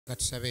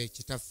Katusabe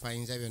kitaffe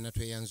ayinza byonna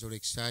tweyanzula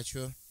ekisa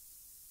kyo.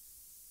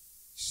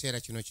 Kiseera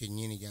kino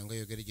kyennyini jangu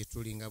oyogere gye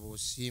tuli nga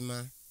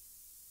bw'osiima.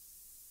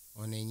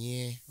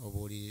 Onenye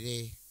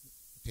obuulirire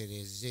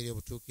otereeze eri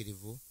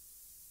obutuukirivu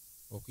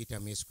okuyita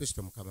mu Yesu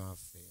Kristo Mukama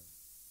waffe.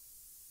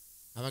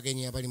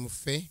 Abagenyi abali mu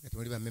ffe nga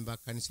temuli bammemba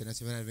kkanisa ya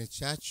Seventh Adventist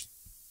Church,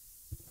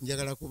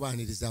 njagala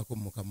kubaanirizaako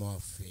mu Mukama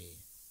waffe.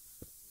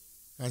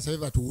 Kansabe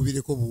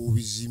batuwubireko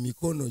buwubizi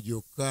mikono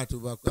gyokka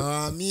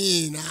tubaka.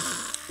 Amiina.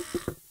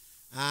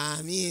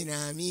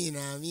 Amiina,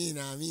 amiina,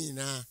 amiina,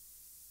 amiina.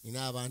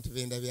 Nina abantu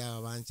b'endabye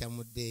abo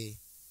bancamudde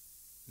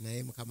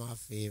naye Mukama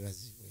waffe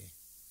yeebazibwe.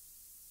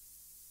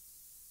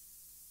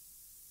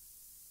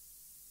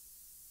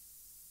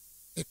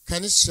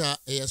 Ekkanisa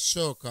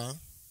eyasooka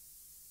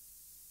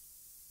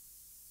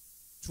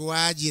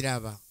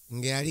twagiraba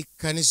ng'eyali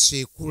kkanisa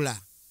ekula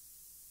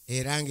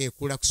era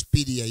ng'ekula ku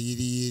sipiidi ya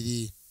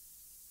yiriyiri.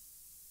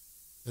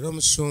 Era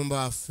omusumba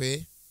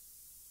waffe,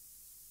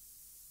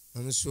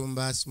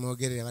 omusumba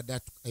simwogerera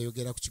abadde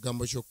ayogera ku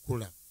kigambo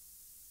ky'okukula.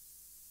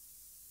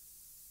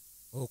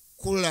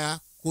 Okukula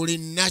kuli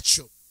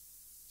nakyo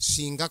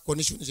singa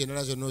conditions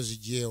endala zonna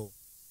ozigyewo.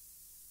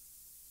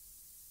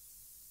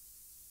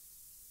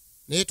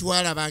 Naye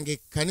twalabanga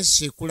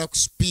ekkanisa ekula ku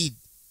speed.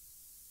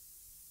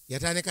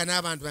 Yatandika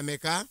n'abantu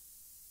bameka?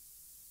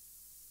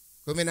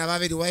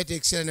 12 White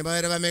Excel ne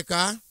bawera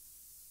bameka?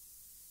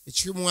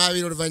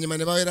 12 oluvannyuma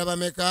ne bawera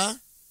bameka?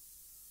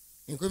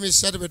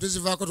 13 bwe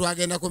tuzivaako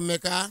twagenda ku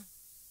mmeka?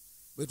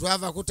 Bwe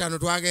twava ku 5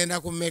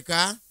 twagenda ku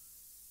mmeka?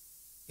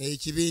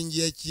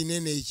 Ekibinja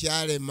ekinene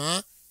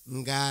ekyalema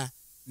nga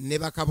ne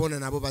bakabona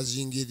nabo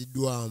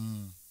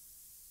bazingiriddwamu.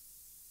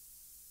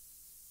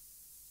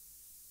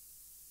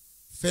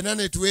 Ffena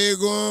ne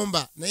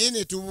twegomba naye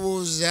ne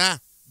tubuuza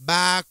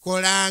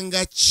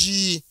baakolanga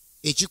ki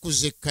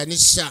ekikuza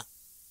ekkanisa.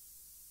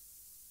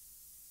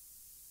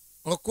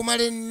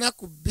 Okumala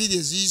ennaku 2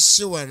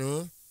 eziyise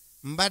wano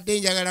mbadde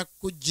njagala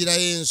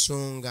kukuggyirayo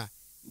ensonga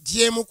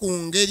nti emu ku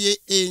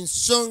ngeri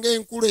ensonga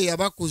enkulu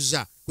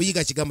eyabakuza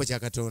kuyiga kigambo kya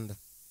Katonda.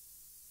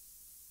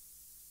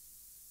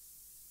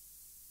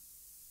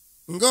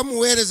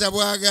 Ng'omuweereza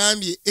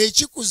bw'agambye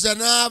ekikuza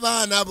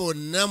n'abaana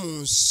bonna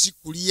mu nsi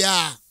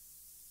kulya.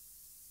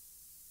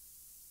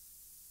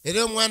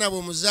 Era omwana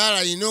bw'omuzaala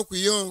alina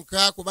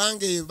okuyonka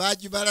kubanga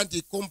baagibala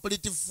nti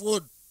complete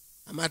food,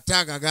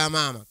 amata ga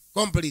maama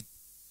complete.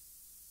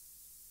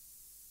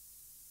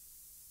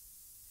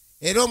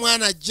 Era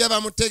omwana ajja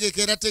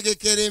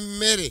bamutegekera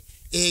emmere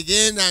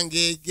egenda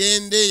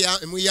ng'egende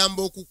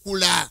emuyamba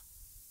okukula.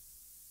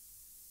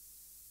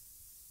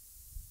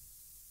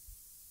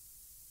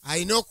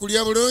 Alina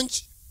okulya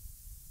bulungi,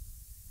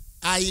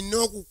 alina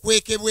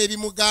okukwekebwa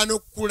ebimugaana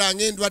okukula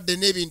ng'endwadde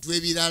n'ebintu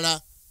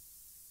ebirala.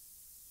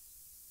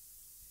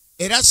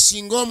 Era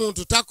singa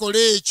omuntu takola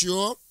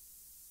ekyo,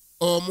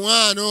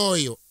 omwana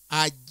oyo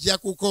ajja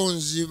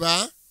kukonziba.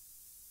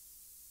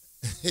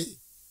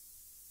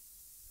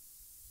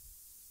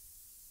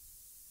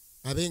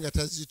 Abe nga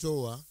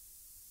tazitowa,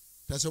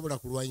 tasobola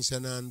kulwanyisa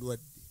na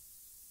ndwadde.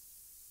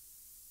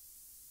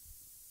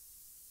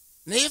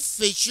 Naye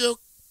ffe ekyo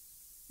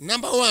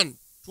number 1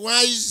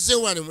 twayize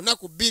wano mu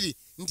nnaku 2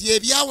 nti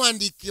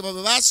ebyawandiikibwa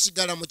bwe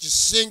baasigala mu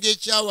kisenge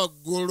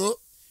ekyawaggulu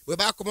bwe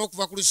baakoma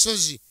okuva ku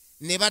lusozi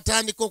ne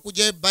batandika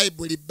okugyayo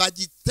Bayibuli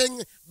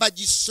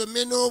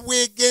bagisome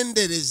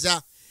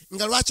n'obwegendereza.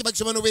 Nga lwaki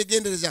bagisoma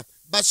n'obwegendereza?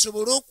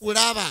 Basobole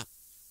okulaba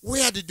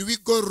where did we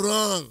go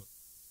wrong.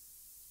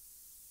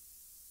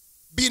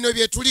 Bino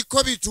bye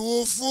tuliko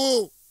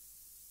bituufu.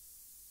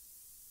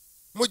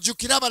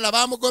 Mujjukira abala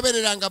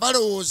baamugoberera nga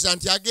balowooza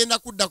nti agenda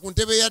kudda ku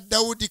ntebe ya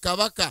Dawudi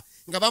kabaka,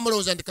 nga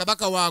bamulowooza nti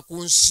kabaka wa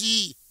ku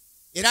nsi,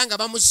 era nga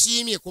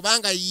bamusiimye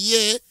kubanga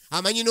ye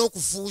amanyi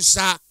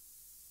n'okufuusa.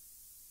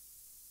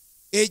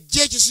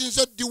 Ejje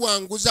ekisinza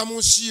oddiwanguza mu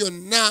nsi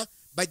yonna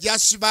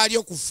bajaasi baali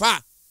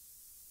okufa,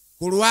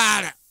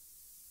 kulwala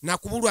na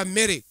kubulwa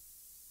mmere,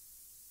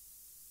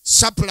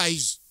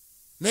 surprise.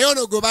 Naye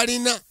ono gwe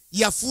balina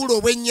yafuula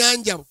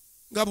obwennyanja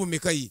nga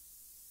bumekayi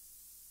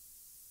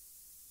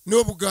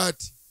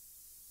n'obugaati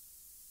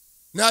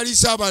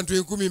n'aliisa abantu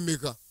 10,000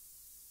 mmeka,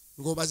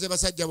 ng'obaze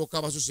basajja bokka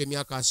abasusa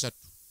emyaka 3.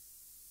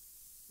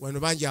 Wano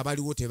bangi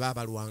abaliwo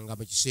tebaabalwanga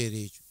mu kiseera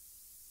ekyo.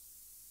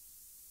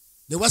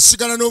 Ne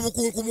wasigala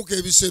n'obukunkumuka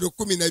ebisero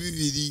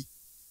 12.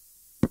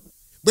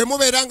 Bwe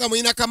mubeera nga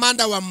mulina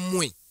kamanda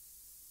wammwe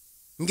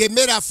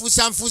ng'emmere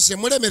afuusa nfuuse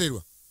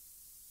mulemererwa.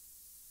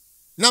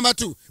 Number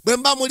 2, bwe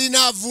mba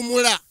mulina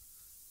avumula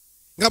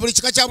nga buli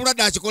kika kya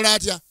bulwadde akikola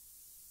atya.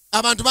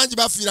 Abantu bangi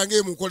bafiira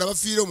ng'emukola,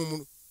 bafiira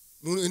mu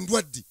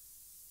ndwadde.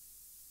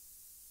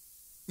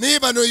 Naye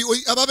bano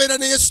ababeera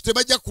ne Yesu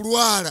tebajja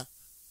kulwala.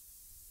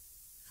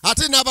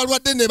 Ate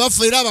n'abalwadde ne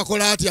bafa era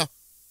abakola atya?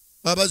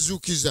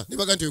 Abazuukiza ne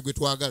baga nti oyo gwe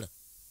twagala.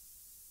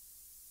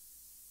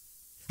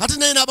 Ate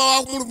naye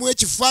n'abawamulumu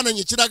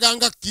ekifaananyi ekiraga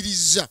nga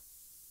akkiriza.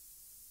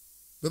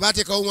 Bwe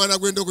baateekawo omwana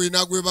gw'endogoyi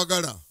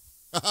n'agwebagala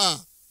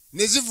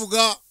ne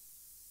zivuga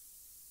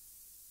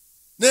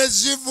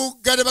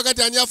nezivuga ne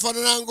bagati ani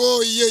afaanana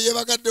ng'oye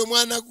yebagadde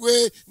omwana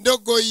gwe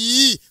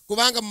ndogoyi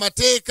kubanga mu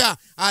mateeka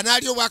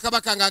anaali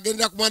obwakabaka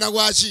ng'agendera ku mwana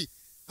gwaki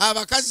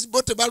abakazi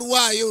bo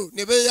tebalwayo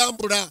ne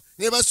beeyambula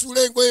ne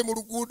basuula engoye mu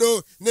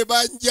luguudo ne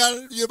banja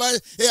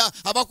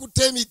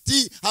abakutte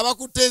emiti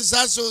abakutte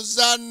ensaaso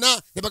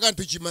zaana ne baga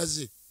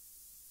ntukimaze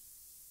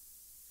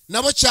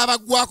nabo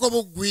kyabagwako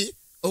buggwi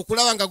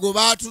okulaba nga gwe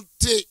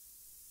baatutte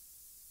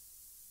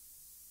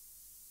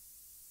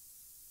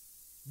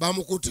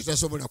bamukutte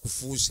tasobola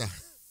kufuusa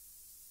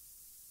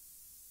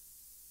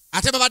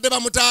ate babadde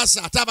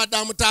bamutaasa ate abadde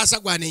amutaasa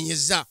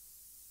gwanenyeza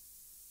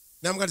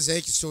namugatizayo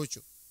ekiso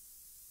kyo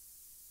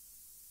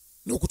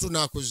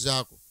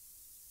n'okutunaakuzaako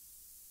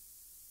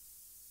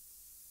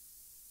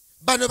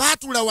bano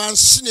baatuula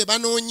wansi ne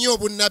banoonya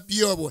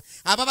obunnabbi obwo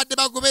ababadde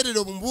bagoberera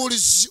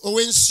omubuulizi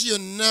ow'ensi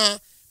yonna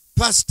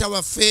pasita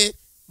waffe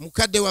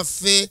mukadde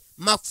waffe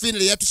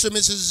makufinire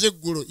yatusomesezza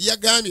eggulo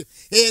yagambye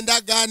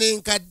endagaano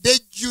enkadde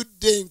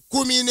ejjudde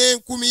enkumi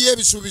n'enkumi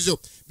y'ebisuubizo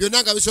byonna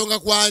nga bisonga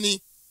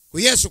kwani ku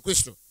Yesu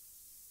Kristo.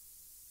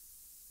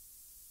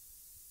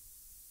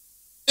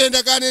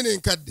 Endagaano eno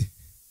enkadde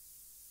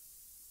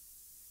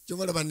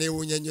kyobalaba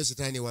neewuunya nnyo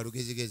sitaani wa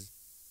lugezigezi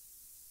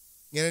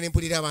ngenda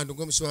nempulira abantu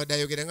ng'omusiba wadde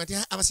ayogera nti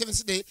aba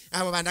Seventh Day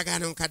abo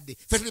bandagaano nkadde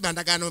ffe tuli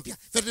bandagaano mpya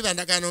ffe tuli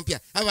bandagaano mpya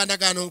abo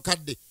bandagaano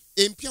nkadde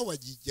empya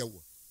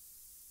wagijjawa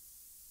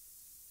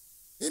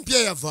empya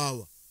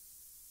yavaawa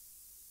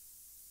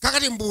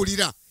kakati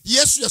mbuulira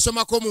Yesu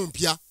yasomako mu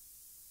mpya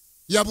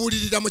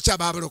yabuulirira mu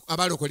kyaba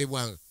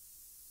abalokolebwanga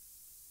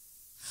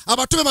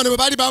abatume bano bwe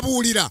baali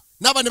babuulira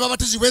n'aba ne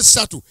babatizibwa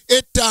 3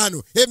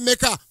 5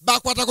 emmeka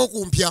bakwatako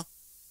ku mpya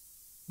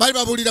bali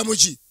babuulira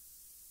muki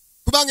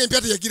kubanga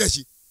empya teyagira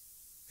ki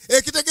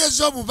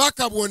ekitegeeza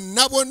obubaka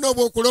bwonna bwonna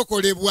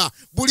obw'okulokolebwa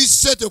buli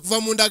sete okuva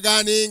mu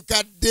ndagaano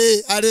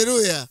enkadde.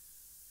 Aleluya.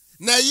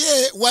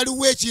 Naye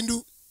waliwo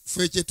ekintu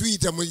ffe kye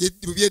tuyita mu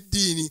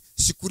byeddiini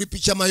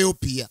sikuripicha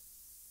myopia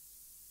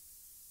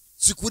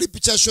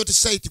sikuripicha short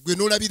sight gwe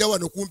n'olabira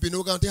wano kumpi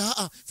n'ogamba nti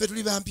ffe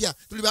tuli bampya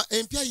tuli ba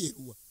empya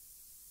yeruwa.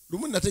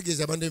 Lumu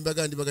nategeeza abantu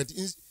embaga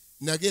nti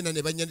nagenda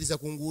ne banyandiza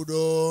ku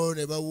nguudo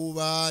ne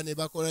bawuuba ne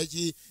bakola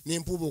ki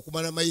n'empuuba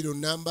okumala mayiro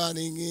namba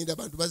n'engenda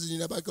abantu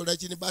bazinira bakola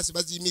ki ne baasi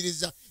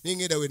baziyimiriza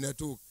n'engenda we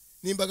natuuka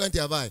nimbaga nti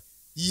abaayi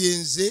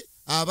yenze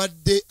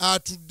abadde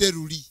atudde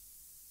luli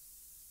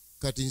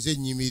kati nze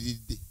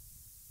nnyimiridde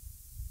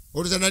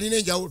olowooza nalina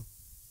enjawulo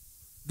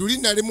luli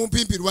nali mu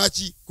mpimpi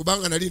lwaki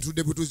kubanga nali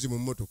ntudde butuuzi mu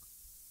mmotoka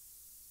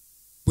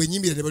bwe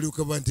nnyimira ne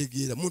balyoka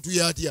bantegeera muntu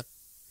yatya.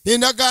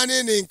 Endagaano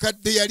eno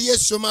enkadde yali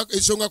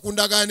esonga ku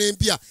ndagaano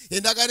empya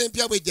endagaano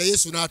empya bwejja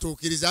Yesu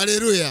n'atuukiriza.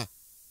 Aleluya.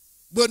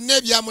 Bonna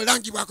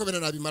ebyamulangibwako byonna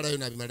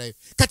n'abimalayo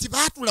kati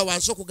baatula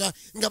wansi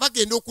nga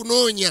bagenda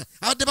okunoonya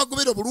abadde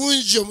bagobera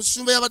obulungi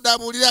omusumba yabadde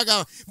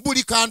abuuliraga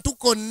buli kantu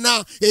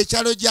konna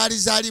ekyalo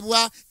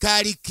gyalizaalibwa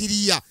kaali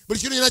kiriya buli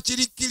kintu kyonna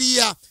kiri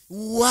kiriya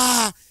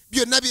wa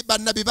byonna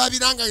banna bye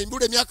babiranga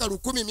embula emyaka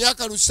 10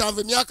 emyaka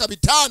 7 emyaka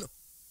 5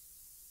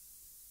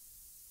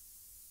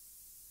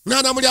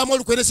 n'anamulyamu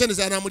olukwe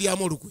n'esente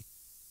anamulyamu olukwe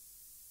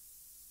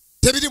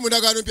tebiri mu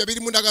ndagaano mpya biri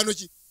mu ndagaano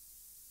ki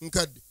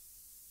nkadde.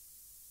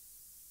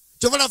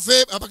 Kyovala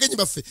ffe abagenyi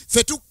baffe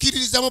ffe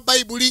tukkiririza mu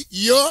Bayibuli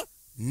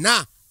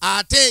yonna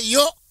ate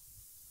yo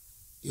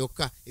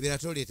yokka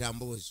ebirala toleeta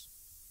mboozi.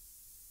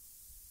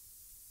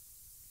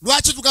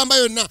 Lwaki tugamba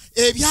yonna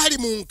ebyali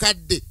mu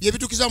nkadde bye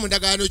bitukiza mu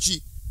ndagaano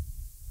ki?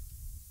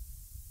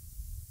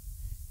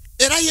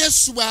 Era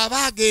Yesu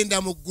bw'aba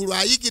agenda mu ggulu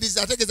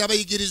ayigiriza ategeeza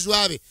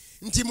abayigirizwa be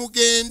nti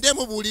mugende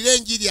mubuulire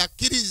enjiri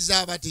akkiriza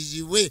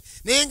abatizibwe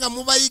naye nga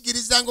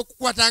mubayigirizanga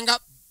okukwatanga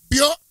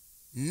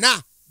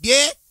byonna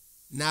bye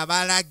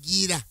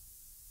nabalagira.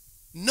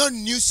 No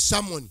new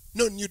sermon,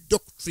 no new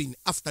doctrine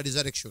after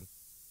resurrection.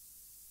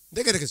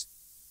 Ndegerekese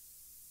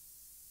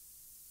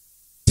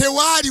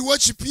tewaaliwo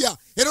kipya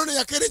era ono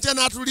yakerenca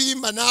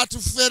n'atulimba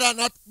n'atufera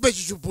n'atukuba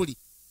ekicupuli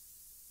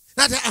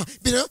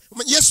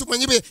Yesu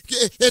mwenye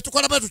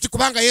tukola bwe tuti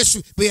kubanga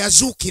Yesu bwe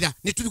yazuukira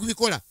ne tuli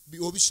kubikola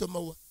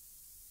obisomawa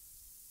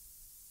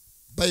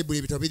Bayibuli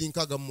ebitabo biri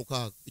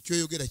 6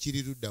 ekyoyogera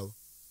kiri luddawo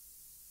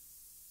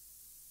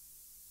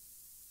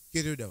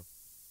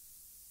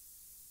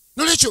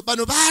nolwekyo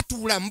bano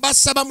baatuula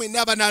mbasaba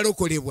mwenna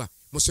abanalokolebwa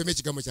musome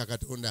ekigambo kya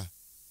Katonda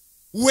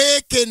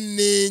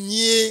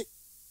weekenneenye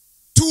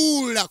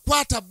tuula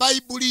kwata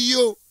Bayibuli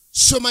yo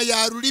soma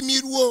ya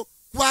lulimi lwo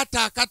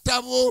kwata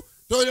akatabo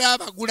tola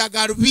abagula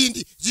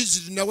galubindi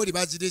ziziri nawo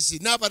libaziresi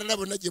n'abalala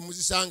bonna gye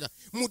muzisanga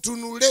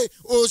mutunule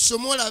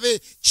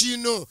osomolabe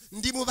kino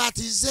ndi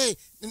mubatize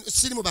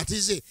siri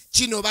mubatize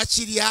kino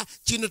bakirya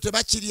kino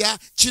tebakirya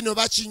kino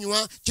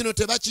bakinywa kino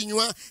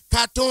tebakinywa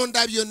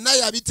Katonda byonna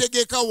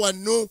yabitegeka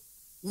wano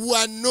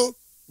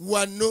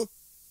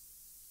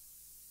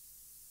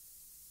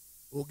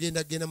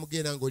ogenda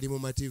mugenda ng'oli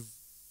mumativu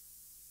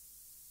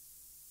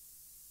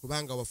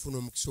kubanga wafuna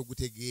omukisa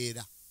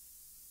ogutegeera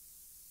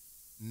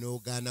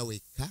n'ogaana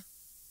wekka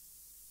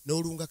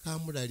n'olunga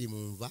kamulali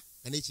munva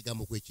nga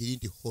n'ekigambo kwe kiri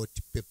nti hot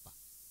pepper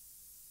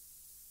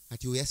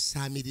kati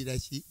oyasaamirira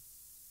ki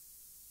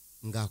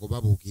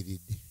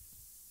ng'akubabuukiridde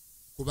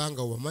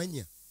kubanga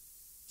wamanya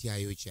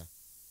tyayokya.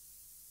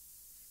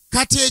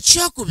 Kati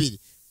ekyokubiri,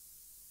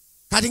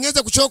 kati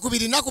ngenze ku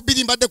kyokubiri naku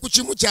 2 mbadde ku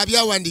kimu kya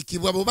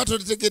byawandiikibwa bw'oba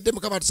totegedde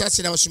Mukama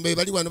tusaasira abasumba be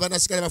bali wano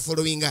banasigala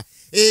bafollowinga.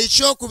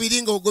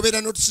 Ekyokubiri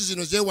ng'ogobera notisi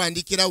zino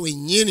zeewandiikira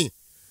wennyini.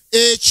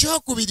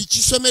 Ekyokubiri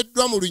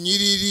kisomeddwa mu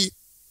lunyiriri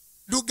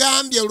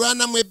lugambye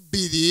olwanamu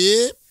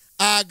 2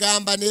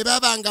 agamba ne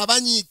baba nga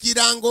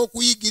banyiikiranga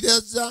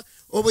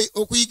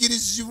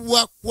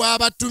okuyigirizibwa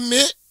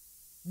kw'abatume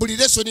buli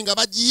lesoni nga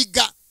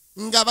bagiyiga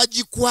nga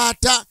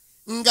bagikwata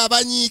nga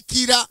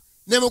banyiikira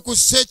ne mu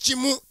kussa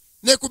ekimu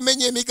ne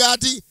kumenya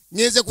emigaati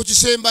ngenze ku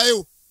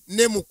kisembayo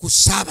ne mu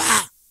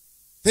kusaba.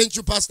 Thank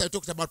you, Pastor. I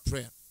talked about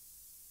prayer.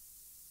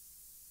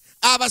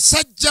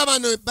 Abasajja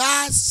bano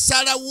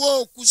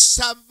basalawo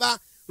okusaba.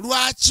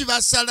 Lwaki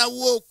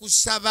basalawo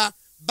okusaba?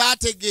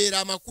 Bategeera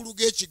amakulu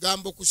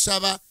g'ekigambo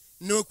kusaba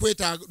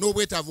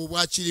n'obwetaavu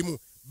obwakirimu.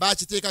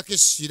 Bakiteekako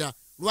essira.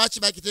 Lwaki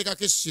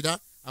bakiteekako essira?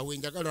 Awo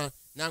njagala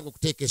nange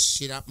okuteeka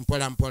essira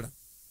mpola mpola.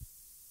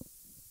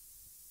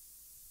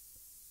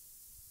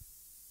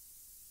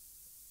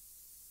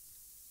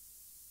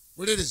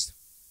 Bulereza.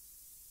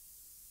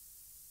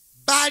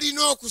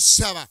 Balina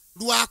okusaba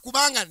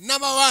lwakubanga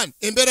number 1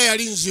 embeera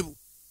yali nzibu.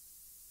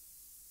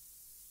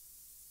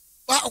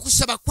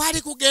 Okusaba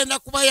kwali kugenda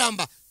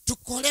kubayamba to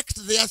correct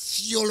their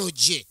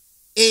theology.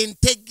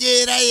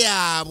 Entegeera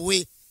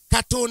yaabwe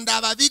Katonda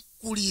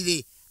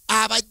ababikkulire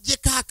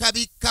abajjeko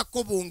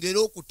akabikkako bongere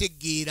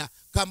okutegeera.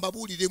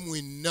 Kambabuulire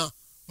mwenna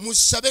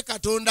musabe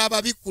Katonda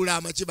ababikkula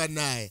amaki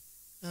bannaye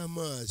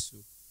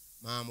amaaso.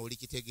 Maama oli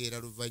kitegeera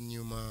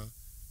luvannyuma.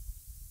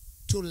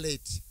 Too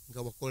late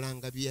nga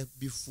wakolanga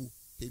bifu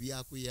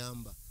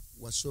tebyakuyamba.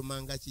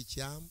 Wasomanga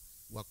kikyamu,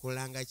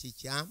 wakolanga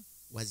kikyamu,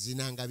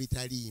 wazinanga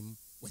bitaliimu,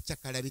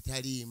 wachakala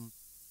bitaliimu.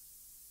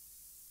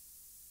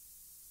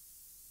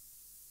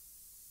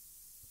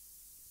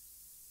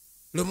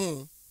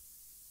 Lumu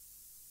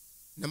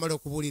namala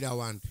okubuulira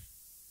awantu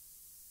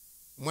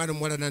omwana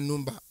omuwala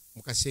nanumba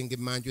mu kasenge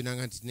manju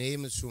nanga nti naye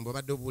musumba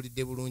badde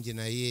obuulidde bulungi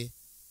naye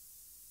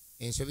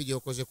ensobi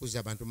gy'okoze kuzza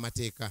abantu mu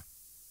mateeka.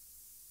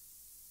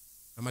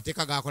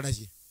 Amateeka gakola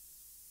ki?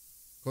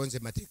 Konze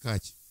mateeka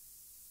ki?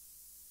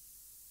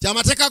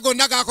 Amateeka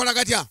gonna gakola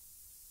gatya?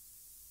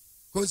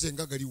 Konze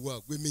nga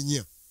galiwa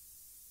gwemenya.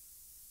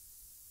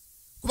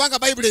 Kubanga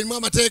Bayibuli erimu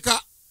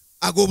amateeka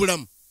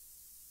ag'obulamu,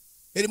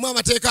 erimu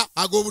amateeka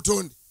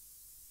ag'obutonde,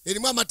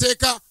 erimu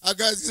amateeka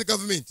aga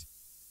gavumenti,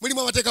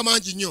 mulimu amateeka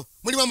mangi nnyo,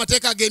 mulimu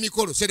amateeka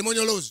ag'emikolo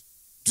ceremonial laws,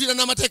 tulina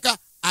n'amateeka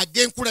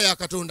ag'enkula ya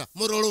Katonda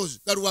moral laws.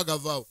 Galiwa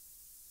gavaawo.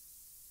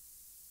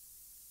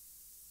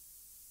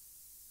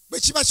 Bwe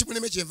kiba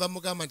kimuleme kyenva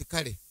mugamba nti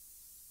kale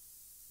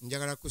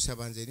njagala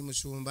kusaba nze eri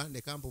musumba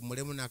ndeka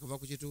mpumulemu nakava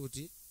ku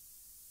kituuti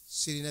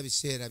sirina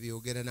biseera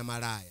byogera na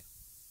malaaya.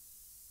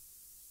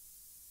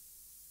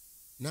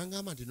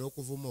 Nangamba nti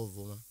n'okuvuma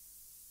ovuma.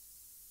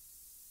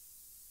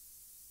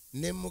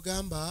 Ne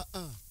mugamba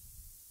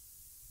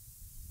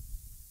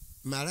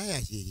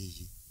malaaya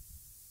kyekiki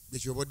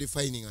bekyoba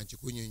defining nga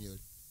nkikunyonyole.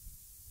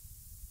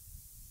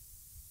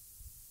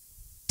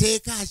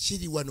 Teeka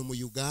akiri wano mu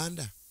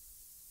Uganda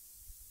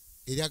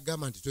eri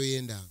agamba nti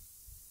toyendanga.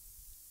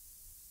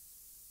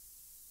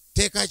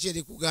 Teeka ki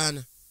eri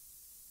kugaana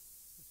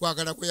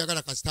kwagala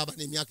kweyagala kasitaba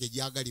n'emyaka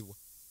egyagalibwa.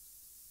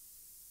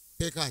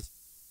 Teeka ki?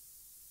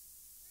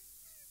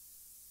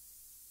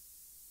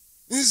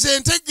 Nze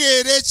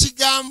ntegeera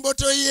ekigambo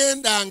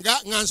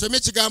toyendanga nga nsome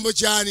ekigambo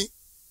kyani?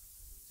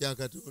 Kya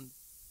Katonda.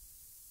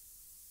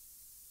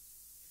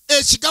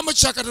 Ekigambo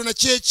kya Katonda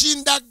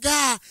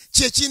kyekindaga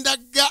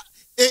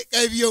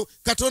ebyo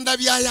Katonda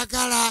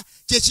byayagala,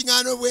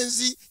 kyekiŋŋaana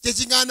obwenzi,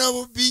 kyekiŋŋaana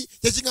obubbi,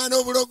 kyekiŋŋaana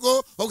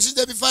obulogo,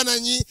 okusinza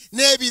ebifaananyi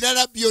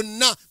n'ebirala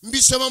byonna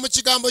mbisoma mu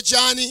kigambo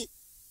kyani?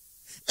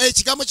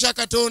 Ekigambo kya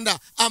Katonda.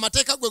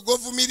 Amateeka gwe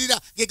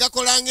govumirira ge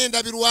gakolanga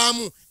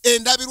endabirwamu.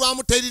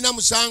 Endabirwamu terina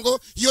musango,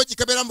 yo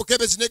gikebera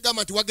mukebezi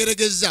negamba nti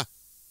wageregeza.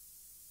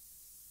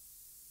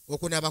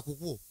 Okunaaba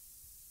kukwo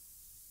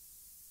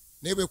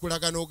naye bwe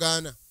kulaga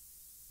n'ogaana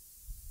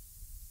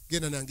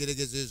genda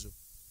nangeregeza ezo.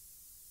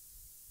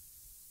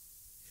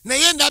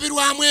 Naye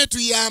endabirwamu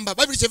etuyamba.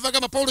 Bayibuli kyeva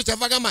gamba, Pawulo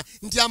kyava gamba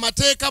nti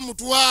amateeka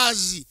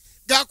mutwazi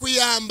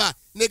gakuyamba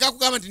ne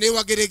gakugamba nti naye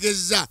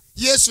wageregeza.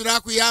 Yesu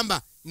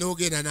n'akuyamba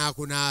n'ogenda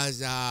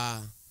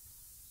n'akunaaza.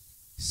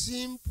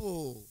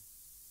 Simple.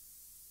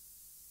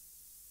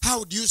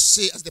 How do you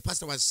say, as the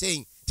pastor was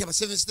saying, nti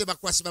abaseventh day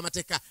bakwasibwa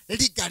amateeka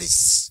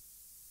legalists?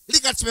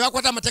 Legalists be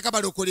bakwata amateeka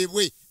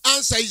balokolebwe.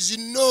 Answer is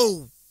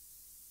no.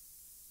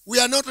 We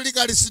are not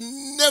legalists,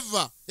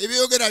 never.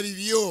 Ebyogera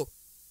bibyo.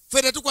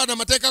 Fede tukwata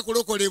amateeka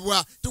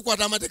kulokolebwa,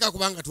 tukwata amateeka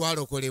kubanga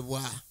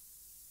twalokolebwa.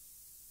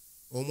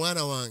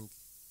 Omwana wange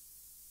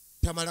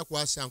tamala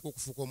kwasanka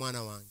okufuuka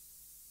omwana wange,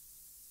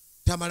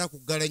 tamala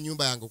kuggala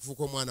ennyumba yange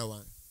okufuuka omwana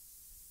wange.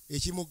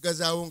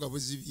 Ekimuggazaawo nga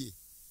buzibye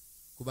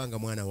kubanga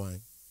mwana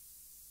wange.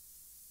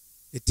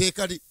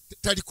 Etteeka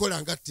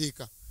talikola nga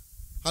tteeka.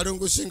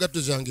 Alongose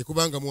engatto zange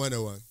kubanga mwana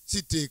wange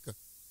si tteeka.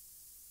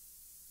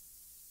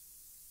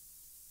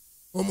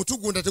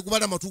 omutugunda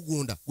tegubala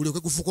matugunda gulyoke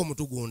gufuka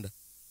omutugunda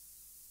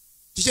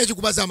kiki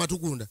ekikubaza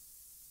amatugunda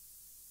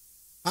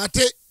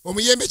ate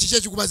omuyembe kiki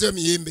ekikubaza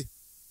emiyembe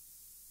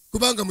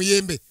kubanga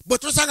muyembe bwe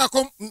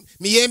tosangako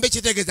miyembe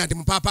kitegeeza nti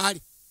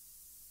mupapaali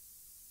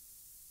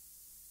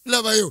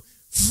labayo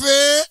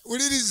fe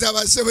uliriza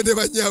basebo ne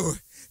banyawo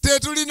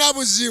tetulina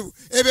buzibu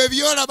ebyo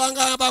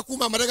byolabanga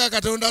abakuuma amateeka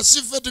Katonda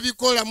si ffe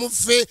tubikola mu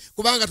ffe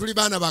kubanga tuli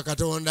baana ba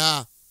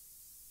Katonda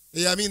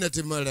amina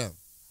temala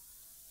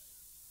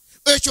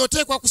ekyo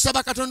oteekwa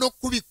kusaba Katonda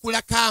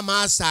okubikkulako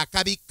amaaso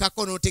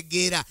akabikkako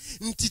n'otegeera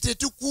nti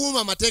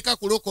tetukuuma amateeka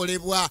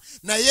kulokolebwa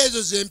naye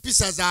ezo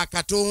z'empisa za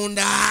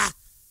Katonda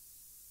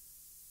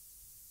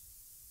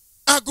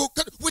ago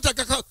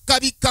wetaga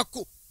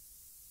kabikkako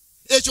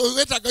ekyo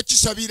wetaga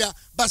kisabira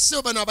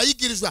basebo bano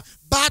abayigirizwa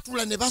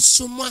baatula ne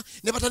basomwa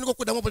ne batandika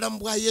okuddamu obulamu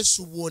bwa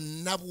Yesu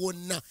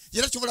bwonna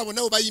era kyobola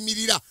bonna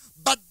bayimirira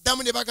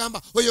baddamu ne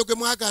bagamba oyo gwe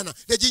mwagaana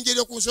ejjinja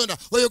ery'okunsonda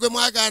oyo gwe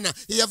mwagaana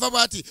yava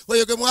bw'ati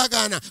oyo gwe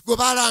mwagaana gwe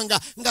baalanga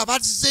nga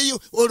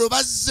bazzeyo olwo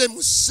bazze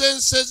mu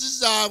senses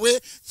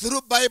zaabwe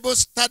through Bible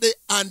study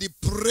and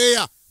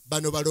prayer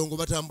bano balongo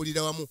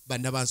batambulira wamu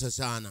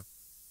bannabansasaana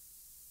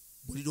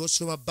buli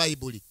lw'osoma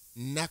Bayibuli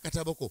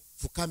n'akataboko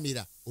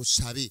fukamira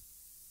osabe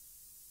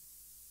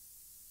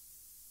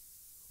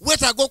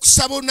wetaaga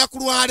okusaba olunaku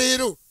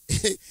lwaleero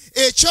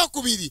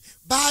ekyokubiri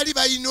baali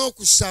balina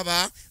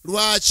okusaba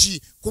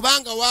lwaki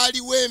kubanga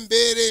waaliwo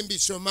embeera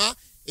embisoma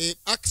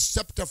Acts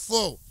chapter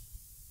 4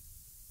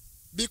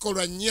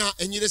 bikolwa 4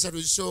 ennyira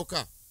 3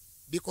 zisooka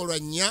bikolwa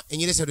 4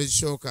 ennyira 3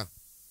 zisooka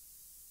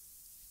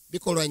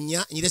bikolwa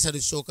 4 ennyira 3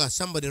 zisooka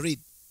somebody read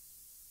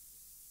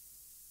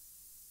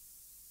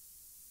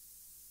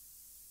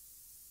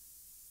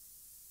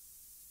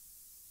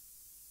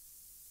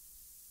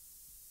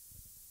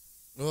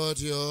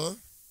otyo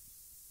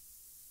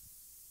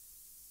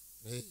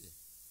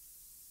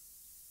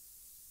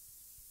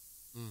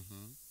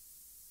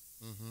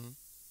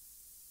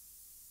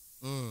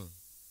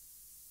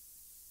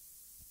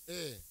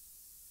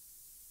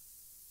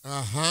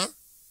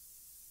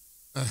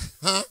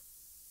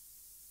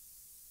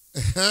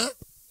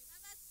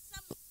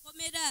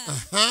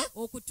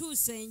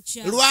okutuusa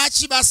enkya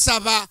lwaki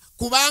basaba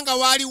kubanga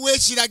waaliwo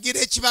ekiragiro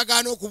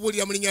ekibagaana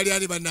okubuulira mu linnya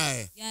lyani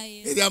bannaye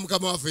erya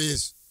Mukama waffe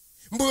Yesu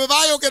mbu bwe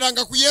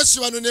baayogeranga ku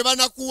Yesu bano ne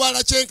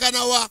banakuwala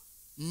kyenkanawa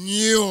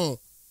nnyo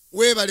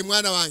weebale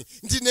mwana wange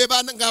nti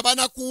nga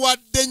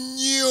banakuwadde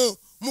nnyo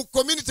mu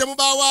community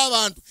mubaawo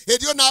abantu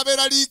eryo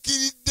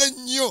n'abeeraliikiridde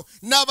nnyo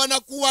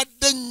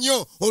n'abanakuwadde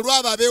nnyo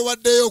olwabo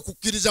abeewaddeyo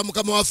okukkiriza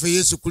Mukama waffe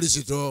Yesu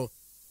Kristo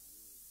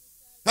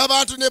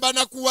abantu ne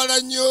banakuwala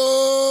nnyo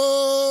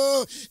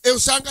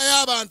usangayo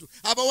abantu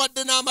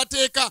abawadde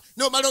n'amateeka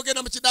n'omala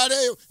ogenda mu kidaala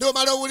eyo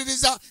n'omala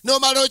owuliriza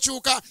n'omala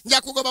okyuka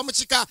nja kugoba mu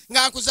kika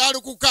nga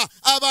nkuzaalukuka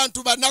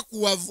abantu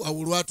banakuwavu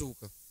awo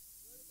lwatuuka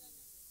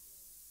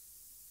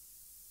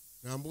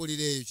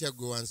nambuulira eyo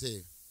kyaggwe wansi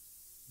eyo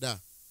da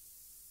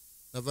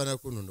nava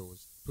kuno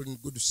ndowooza tuli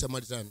good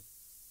Samaritan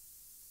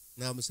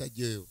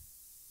n'amusajja oyo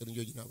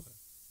erinjoginaabala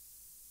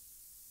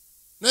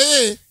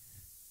naye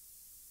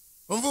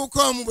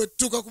omuvubuka omu bwe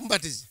tutuuka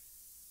kumubatiza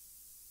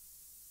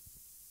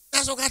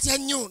nasooka atya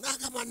nnyo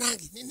n'agamba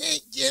nange nina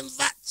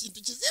gyenva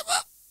kintu kizibu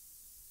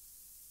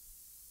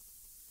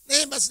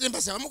naye mbasire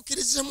mbasaba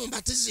mukkirize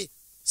mumbatize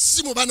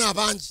si mu baana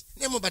abangi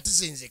naye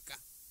mubatize nzekka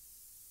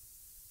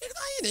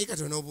naye naye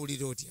Katonda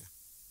obuulira otya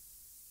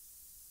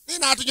naye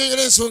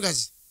n'atunyonyola ensonga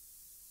ze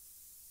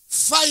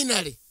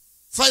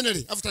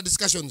finally after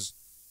discussions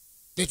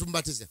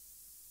netumubatiza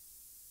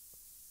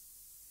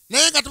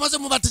naye nga tumaze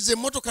mubatiza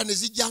emmotoka ne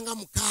zijjanga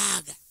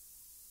 6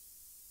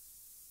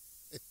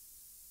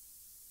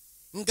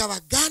 nga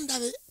baganda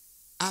be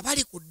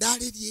abali ku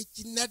ddaala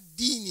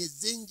ery'ekinnaddiini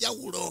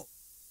ez'enjawulo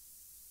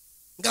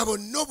nga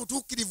bonna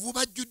obutuukirivu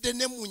bajjudde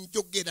ne mu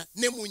njogera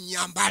ne mu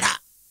nnyambala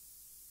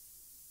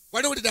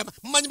wali wulira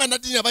mumanyi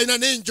bannaddiini abalina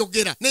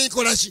n'enjogera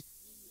n'enkola ki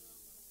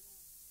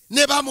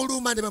ne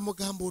bamuluma ne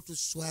bamugamba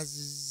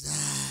otuswaziza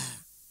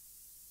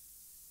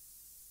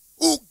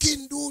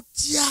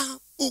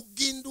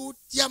ogenda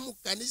otya mu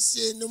kanisa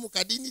eno mu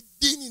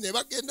kaddiini ne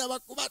bagenda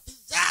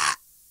bakubatiza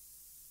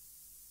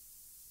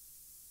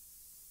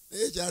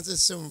naye kyanse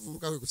se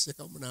omuvubuka we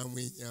kusekamu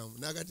n'amwenyamu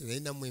n'agati naye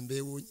nammwe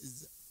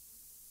mbeewuunyiza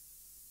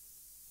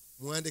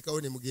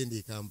muwandikawo ne mugenda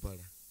e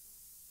Kampala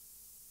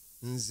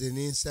nze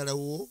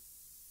n'ensalawo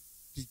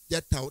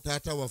tijja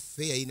taata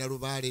waffe yalina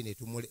lubaale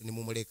ne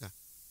mumuleka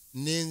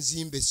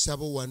n'enzimba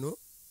essabo wano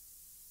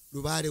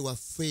lubaale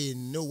waffe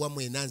eno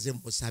wamwe nanze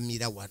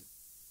musamira wano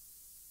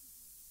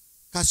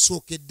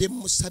kasookedde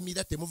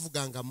musamira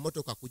temuvuganga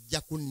mmotoka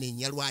kujja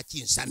kunnenya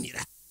lwaki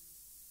nsamira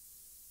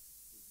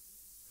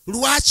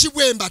lwaki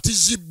bwe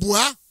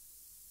mbatizibwa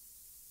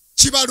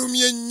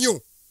kibalumye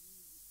nnyo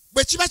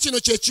bwe kiba kino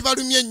kye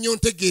kibalumye nnyo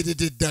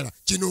ntegeeredde ddala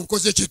kino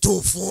nkoze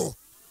kituufu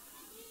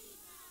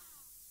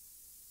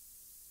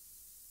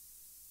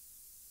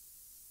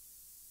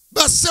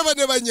bassebo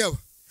ne banyaba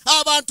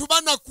abantu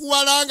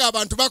banakuwala nga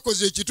abantu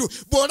bakoze ekitu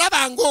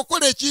bw'olabanga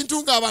okola ekintu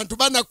ng'abantu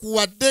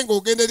banakuwadde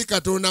ng'ogenda eri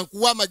Katonda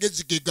nkuwa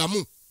amagezi ge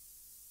gamu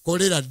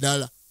kolera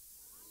ddala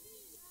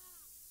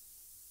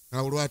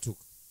awo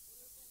lwatuuka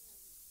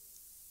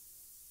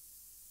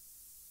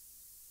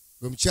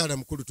omukyala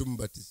mukulu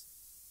tumubatiza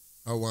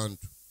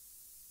awantu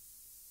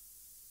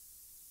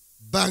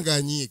bbanga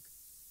anyiiga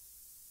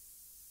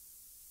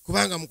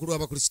kubanga mukulu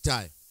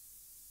w'abakristaayo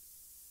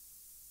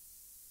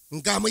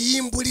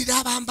ng'amuyimbulira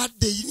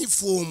abambadde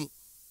yunifoomu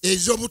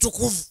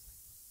ez'obutukuvu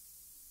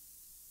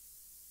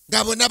nga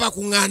bonna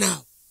bakuŋŋaana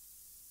awo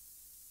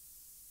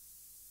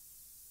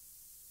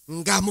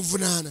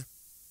ng'amuvunaana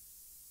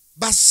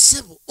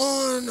bassebo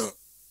ono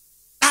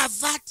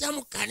ava atya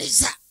mu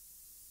kanisa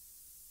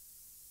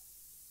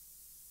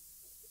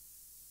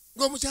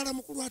ng'omukyala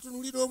mukulu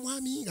atunulira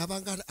omwami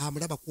ng'abanga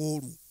amulaba ku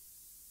olwo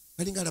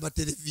ali ng'alaba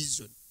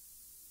televisioni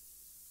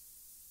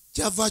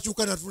kyava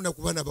akyuka natunda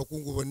ku baana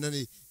abakungu bonna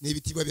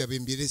n'ebitiibwa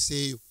byabwe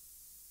mbireseeyo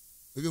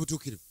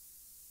ebyobutuukirivu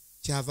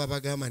kyava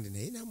bagamba nti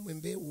naye nammwe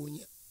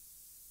mbeewuunya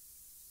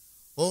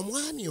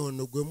omwami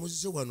ono gwe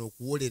muzze wano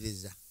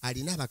okuwolereza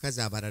alina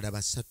abakazi abalala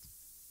 3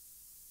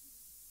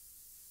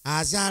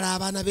 azaala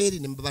abaana beeri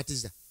ne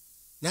mbabatiza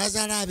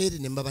n'azaala abeeri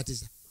ne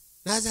mbabatiza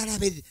n'azaala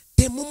abeeri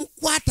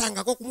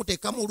temumukwatangako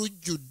kumuteeka mu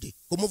lujjudde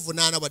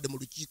kumuvunaana wadde mu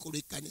lukiiko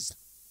lw'ekkanisa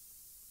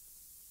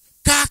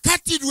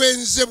kaakati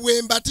lwenze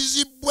bwe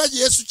mbatizibwa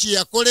Yesu kye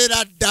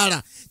yakolera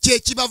ddala kye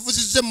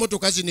kibavuzizza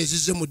emmotoka zino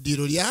ezizze mu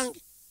ddiiro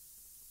lyange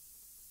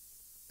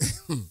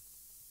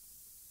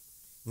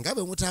nga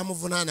bwe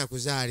mutaamuvunaana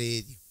kuzaala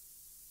eryo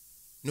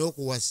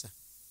n'okuwasa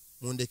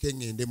mundeke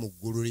ŋŋende mu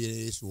ggulu lya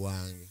Yesu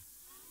wange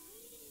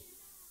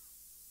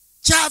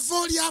kyava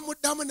oli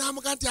amuddamu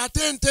n'amuga nti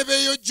ate entebe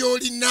eyo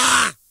gy'olina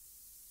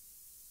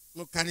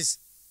mu kkanisa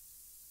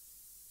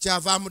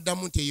kyava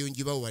amuddamu nti eyo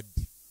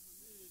ngibawadde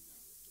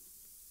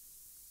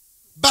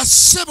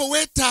bassebo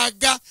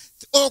weetaaga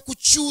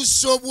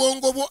okukyusa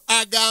obwongo bwo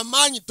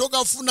ag'amaanyi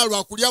togafuna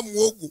lwakulya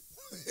muwogo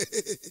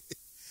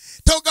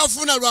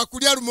togafuna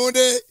lwakulya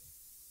lumonde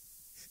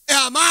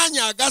amaanyi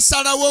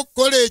agasalawo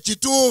okukola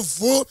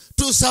ekituufu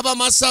tusaba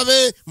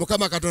masabe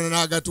Mukama Katonda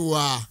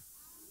n'agatuwa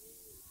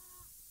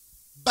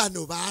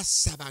bano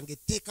baasabanga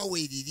etteeka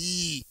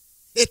weeriri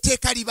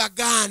etteeka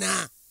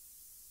libagaana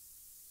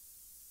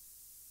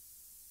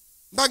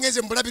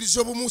mbangenze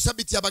mbulabiriza obumu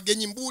sabiti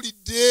abagenyi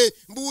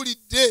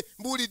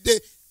mbuulidde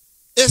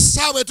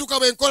essaawa etuuka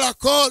bwe nkola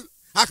call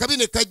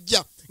akabine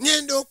kajja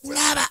ngenda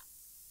okulaba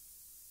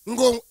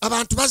ngo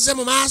abantu bazze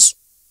mu maaso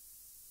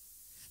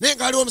naye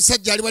nga waliwo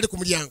omusajja ali wali ku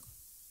mulyango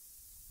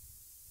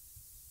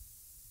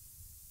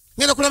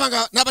ngenda okulaba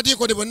nga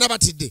n'abadiikoni bonna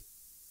batidde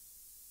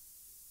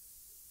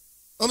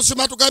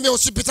omusumba tugambye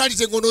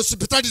hospitality ngono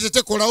hospitality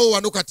tekolawo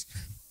wano kati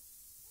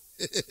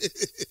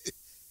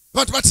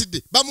abantu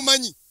batidde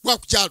bamumanyi gwa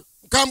ku kyalo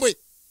mukambwe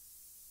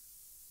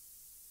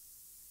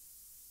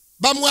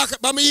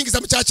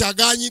bamuyingiza mu kyakya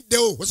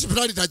aganyiddewo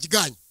hospitality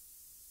agiganye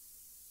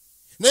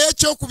naye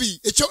ekyokubiri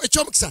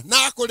ekyomukisa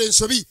n'akola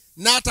ensobi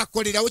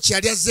n'atakolerawo kye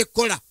yali azze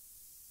kukola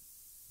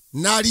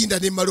n'alinda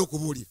ne mmala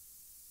okubuulira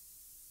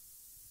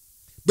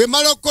bwe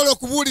mmala okukola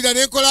okubuulira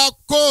ne nkola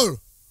kolo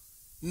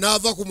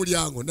n'ava ku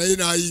mulyango naye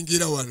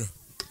n'ayingira wano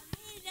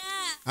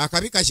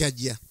akabi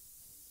kakyajja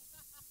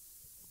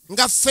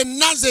nga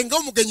ffenna nze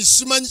ng'omugenyi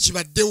simanyi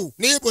kibaddewo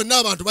naye bonna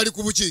abantu bali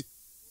ku buki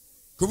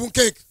ku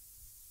bunkeeke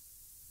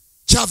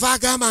kyava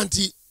agamba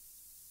nti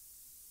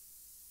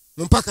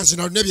mu mpaka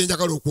zino alina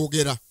byenjagala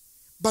okwogera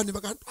bano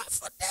bagamba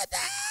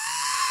twafuddeda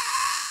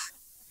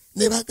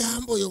ne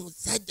bagamba oyo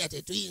omusajja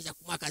tetuyinza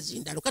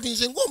kumwakazindalo kati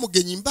nze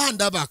ng'omugenyi mba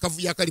ndaba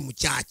akavuyo akali mu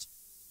kyaki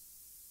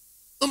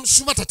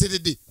omusumba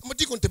tateredde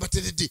amudiko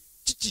ntebateredde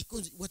kiki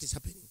what is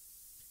happening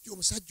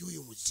omusajja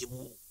oyo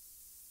muzibu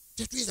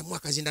tetuyinza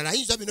mwakazindalo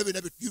ayinza bino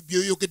byonna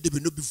byoyogedde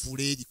bino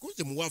bifuule eri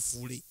kunze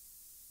muwafuule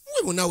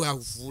mwe munawe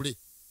afuule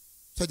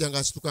sajja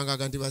ng'asitukanga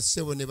aga nti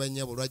bassebo ne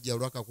bannyabo lwajja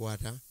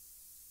olwakakwata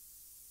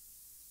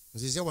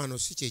nzize wano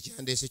si kye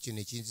kyandeese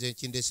kino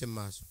kindeese mu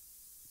maaso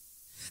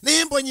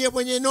naye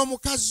mbonyebonye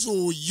n'omukazi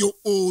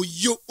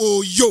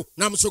oyo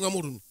n'amusongamu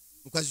olunwe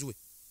mukazi we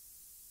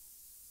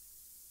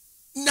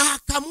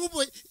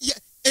n'akamubwe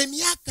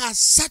emyaka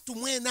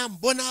 3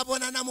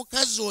 mbonaabona na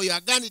mukazi oyo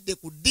aganidde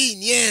ku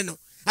ddiini eno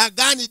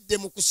aganidde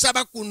mu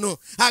kusaba kuno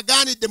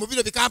aganidde mu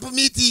bino bikampu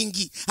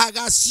miitingi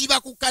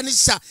agasiiba ku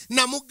kanisa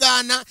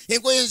namugaana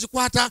engoye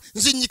nzikwata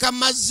nzinnyika mu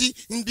mazzi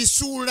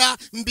mbisuula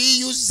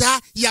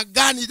mbiyuza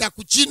yaganira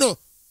ku kino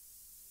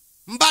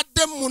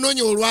mbadde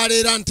munonya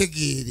olwaleera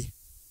ntegeere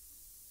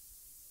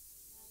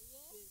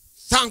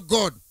thank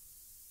God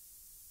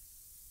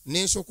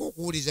nensooka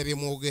okuwuliza bye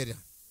mwogera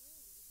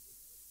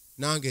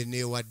nange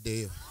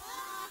neewaddeyo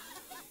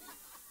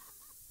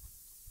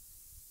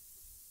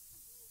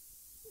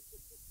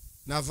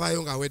navaayo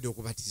ng'awedde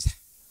okubatiza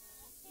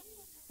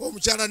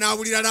omukyala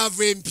n'awulira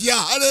laavu empya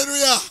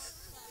haleluya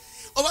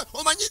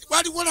omanyi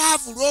waliwo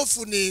laavu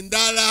lwofuna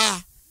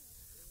endala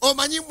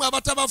omanyi mmwe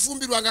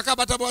abatabafumbirwangako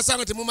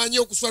abatabawasanga temumanyi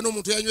okuswa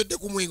n'omuntu eyanywedde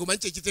ku mwenge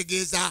omanyi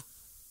kyekitegeeza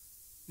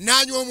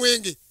n'anywa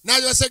omwenge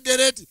n'anywa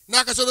segereti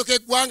n'akasolo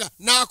k'eggwanga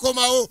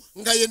n'akomawo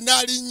nga yenna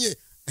alinnye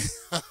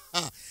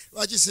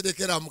lwaki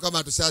sirekera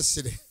Mukama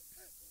tusaasire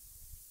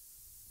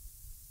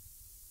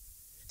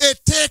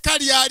etteeka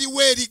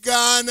lyaliwo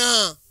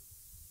erigaana.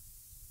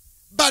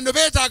 Bano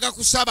beetaaga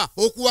kusaba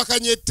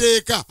okuwakanya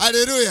etteeka.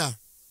 Haleluya.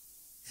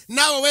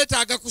 Naawe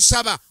weetaaga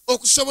kusaba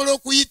okusobola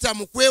okuyita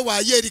mu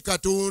kwewaayo eri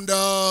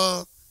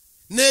Katonda.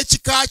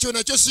 N'ekika kyo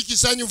nakyo si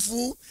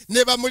kisanyufu,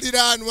 ne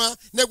bamuliraanwa,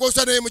 ne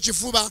gw'osa naye mu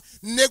kifuba,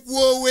 ne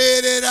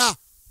gw'oweerera,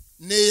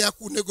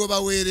 ne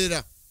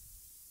gobaweerera.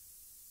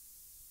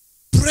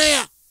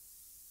 Prayer.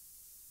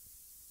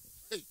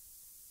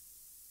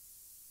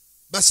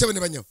 Basebe ne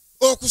banyawo.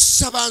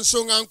 Okusaba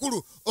nsonga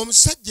nkulu.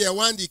 Omusajja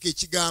yawandiika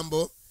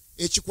ekigambo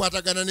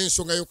ekikwatagana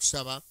n'ensonga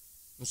y'okusaba.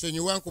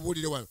 Nsonyiwa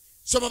nkubuulire wano.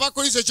 Soma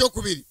Abakolinso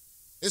ekyokubiri.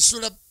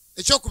 Essula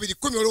ekyokubiri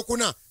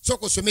 10:4.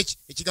 Sooka osome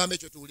ekigambo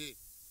ekyo tuwulire.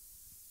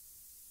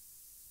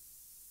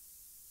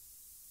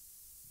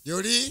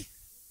 Yoli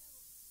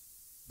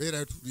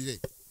beera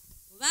tuwulire.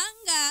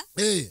 Kubanga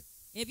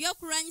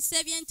ebyokulwanyisa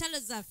eby'entalo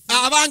zaffe.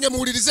 Abange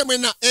muwulirize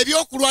mwenna,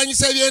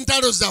 ebyokulwanyisa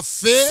eby'entalo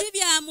zaffe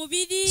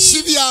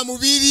si bya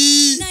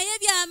mubiri naye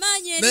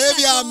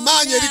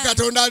by'amaanyi eri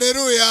Katonda.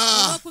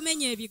 Haleluya.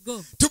 Okumenya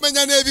ebigo.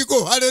 Tumenya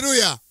n'ebigo.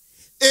 Haleluya.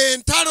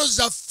 Entalo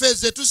zaffe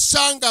ze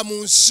tusanga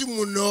mu nsi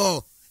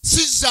muno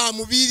si za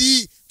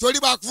mubiri. Toli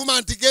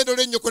bakuvuma nti genda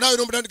ole nnyoko naawe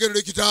n'omutandi genda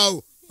ole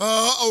kitaawo.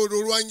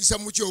 Olwanyisa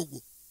muki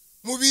ogwo?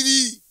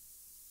 Mubiri.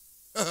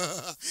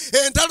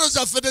 Entalo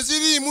zaffe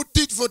teziriimu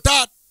tit for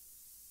tat.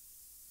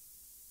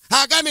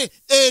 Agame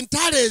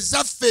entalo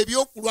ezaffe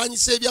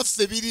ebyokulwanyisa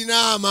ebyaffe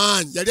birina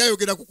amaanyi. Yali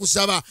ayogera ku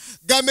kusaba.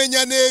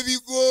 Gamenya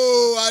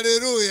n'ebigo.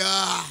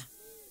 Haleluya.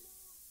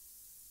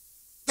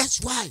 That's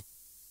why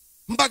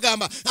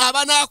mbagamba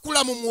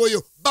abanaakula mu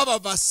mwoyo baba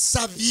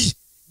basabi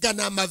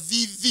gana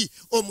amavivi.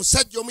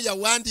 Omusajja omu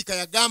yawandiika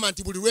yagamba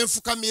nti buli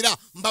lwenfukamira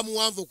mba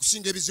muwanvu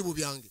okusinga ebizibu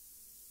byange.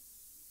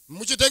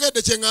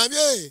 Mukitegedde kye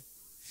ŋŋambye?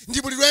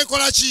 Ndi buli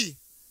lwenkola ki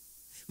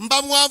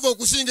mba muwanvu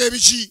okusinga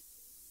ebiki.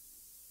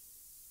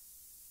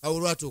 Awo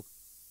lwatuuka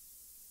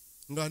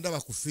nga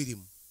ndaba ku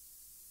firimu.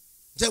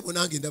 Nze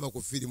nange ndaba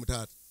ku firimu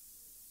taata.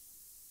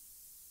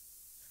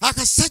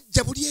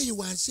 Akasajja buli eyo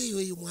wansi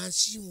eyo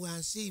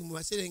wansi mu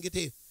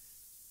Maserengete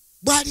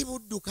bwali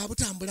budduka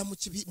butambula mu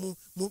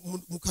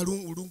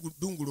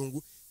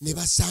kalungulungu ne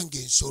basanga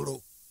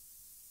ensolo.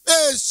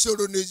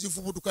 Ensolo ne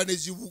zifubutuka ne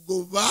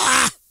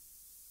zibugoba.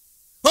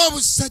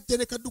 Obusajja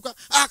ne kadduka.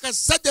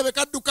 Akasajja bwe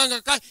kadduka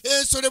nga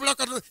ensolo ebula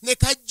Katonda ne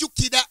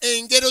kajjukira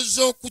engero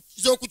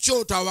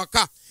z'okukyota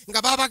awaka.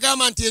 Nga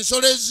babagamba nti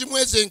ensolo ezimu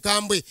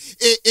ezenkambwe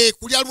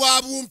ekulya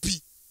lwa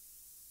bumpi.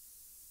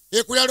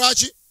 Ekulya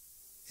lwaki?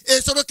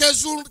 Ensolo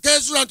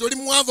kezula nti oli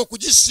muwanvu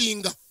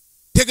okugisinga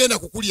tegenda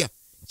kukulya.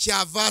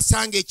 Kyava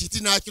asanga ekiti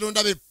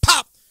n'akironda be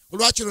pap.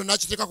 Olwakiro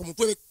n'akiteeka ku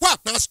mutwe be kwa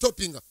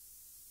n'asitopinga.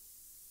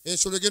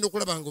 Ensolo egenda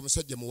okulaba nga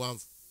omusajja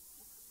muwanvu.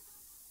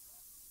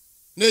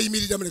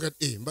 Neyimirira muleka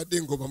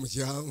mbadde ngoba mu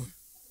kyamu.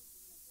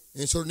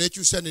 Ensolo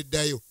n'ekyusa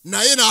n'eddayo.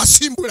 Naye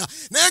n'asimbula.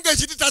 Naye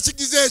ng'ekiti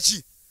takigize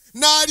eki.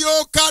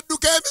 N'alyoka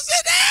adduka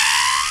emisinde.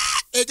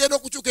 Egenda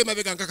okukyuka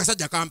emabega nga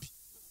kasajja kampi.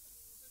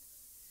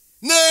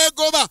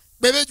 N'egoba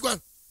bebejwa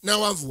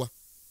n'awanvuwa.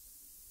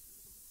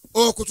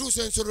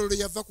 Okutuusa ensolo lwe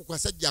yava ku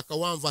kasajja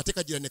akawanvu ate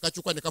kagira ne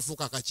kakyuka ne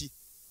kafuuka akaki.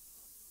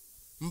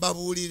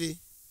 Mbabuulire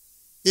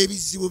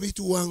ebizibu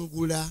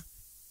bituwangula.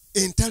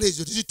 Entalo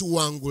ezo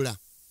tezituwangula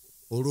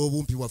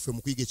olw'obumpi bwaffe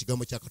mu kuyiga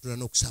ekigambo kya Katonda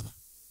n'okusaba.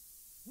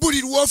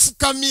 Buli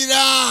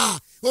lw'ofukamira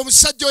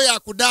omusajja oyo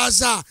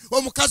akudaaza,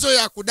 omukazi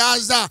oyo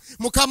akudaaza,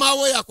 mukama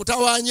we oyo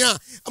akutawaanya,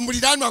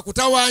 muliraanwa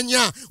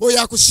akutawaanya,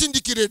 oyo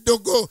akusindikira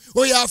eddogo,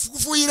 oyo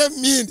akufuuyira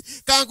emmindi.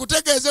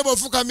 Kankutegeeze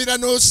bw'ofukamira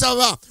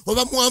n'osaba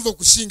oba muwanvu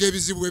okusinga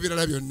ebizibu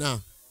ebirala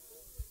byonna.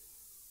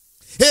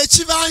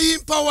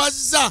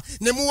 Ekibayimpawazza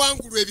ne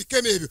muwangulwa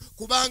ebikemo ebyo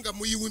kubanga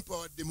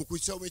muyiwimpawadde mu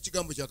kusaba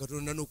ekigambo kya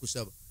Katonda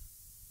n'okusaba.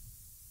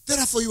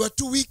 Therefore you are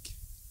too weak.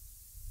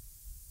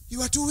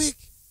 You are too weak.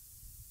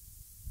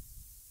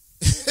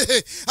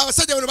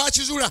 Abasajja bano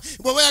bakizuula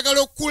bw'oba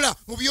oyagala okukula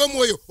mu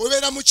by'omwoyo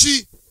obeera mu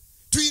ki?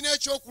 Tuyina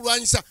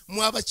ekyokulwanyisa.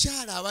 Mu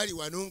abakyala abali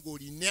wano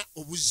ng'olina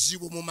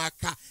obuzibu mu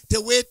maka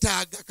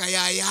teweetaaga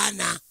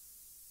kayayaana,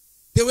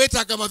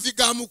 teweetaaga mavi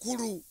ga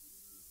mukulu,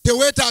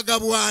 teweetaaga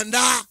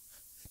bwanda,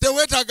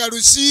 teweetaaga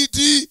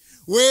lusiiti,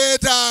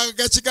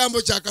 weetaaga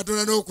kigambo kya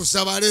Katonda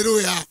n'okusaba.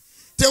 Haleluya.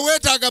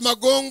 Teweetaaga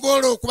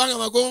magongolo kubanga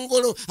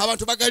magongolo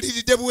abantu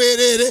bagaliridde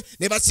bwereere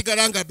ne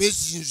basigala nga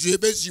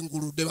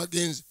bezinguludde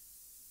bagenze.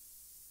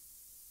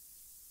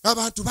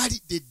 Abantu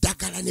balidde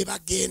eddagala ne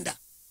bagenda.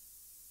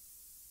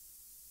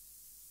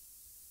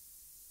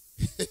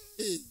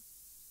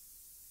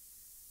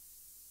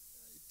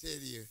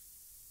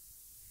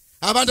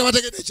 Abantu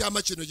abategedde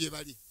ekyama kino gye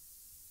bali.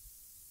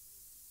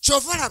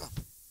 Kyova laba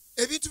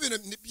ebintu bino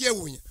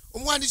byewuunya.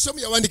 Omuwandiisi omu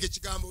yawandiika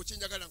ekigambo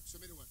kyenjagala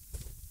nkusomere wano.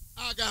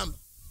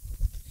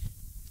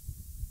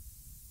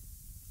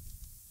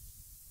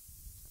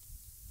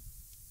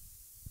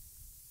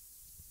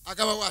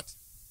 Agamba what?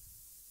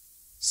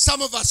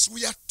 Some of us,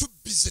 we are too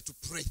busy to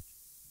pray.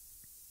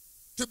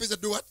 Too busy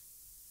to do what?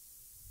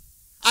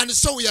 And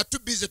so we are too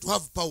busy to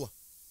have power.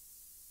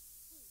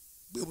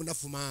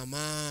 Bebunafu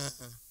mama.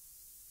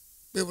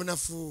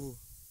 Bebunafu.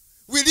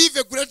 We live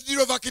a great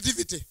deal of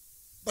activity,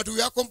 but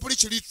we are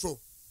completely literal.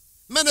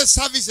 Many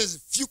services,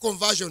 few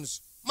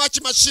conversions.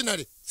 Much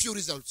machinery, few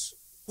results.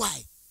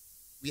 Why?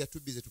 We are too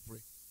busy to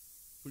pray.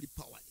 Fully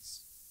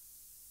powerless.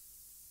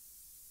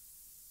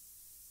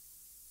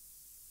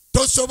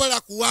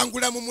 Tosobola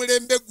kuwangula mu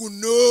mulembe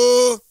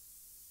guno.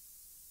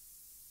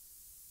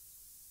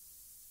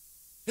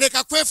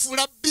 Leka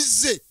kwefuula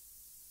bize.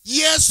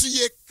 Yesu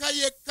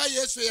yekka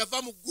Yesu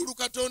yava mu ggulu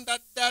Katonda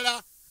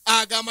ddala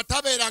agamba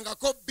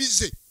tabeerangako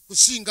bize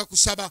kusinga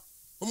kusaba.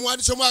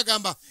 Omuwandiisi omu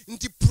agamba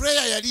nti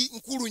prayer yali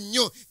nkulu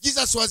nnyo.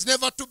 Jesus was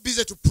never too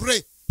busy to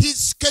pray.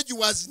 His schedule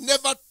was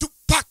never too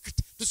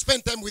packed to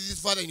spend time with his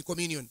Father in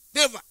communion.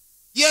 Never.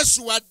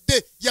 Yesu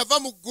wadde yava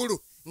mu ggulu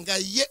nga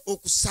ye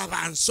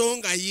okusaba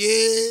nsonga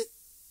ye.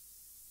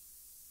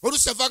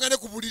 Oluusi yavanga ne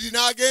ku buliri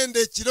n'agenda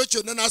ekiro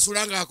kyonna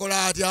n'asula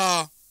ng'akola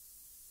atya.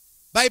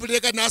 Bayibuli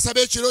eka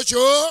n'asaba ekiro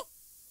kyo.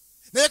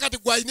 Naye kati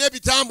gwalina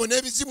ebitambo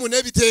n'ebizimu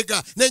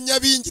n'ebiteega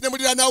n'ennyabingi ne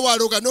mulira nawe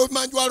aloga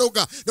n'omanju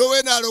aloga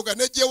n'oweena aloga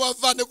n'ejje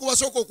wava ne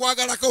kubasooka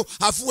okwagalako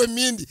afuwa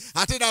emmindi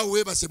ate naawe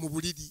weebase mu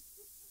buliri.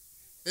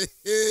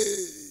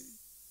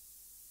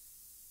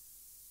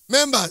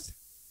 Members,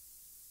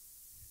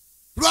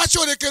 lwaki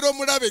olekera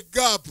omulaba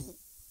egaapu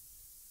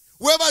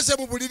weebase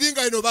mu buliri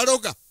nga ino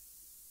baloga?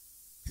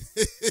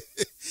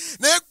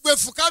 Naye gwe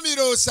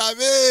fukamira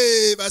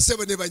osabe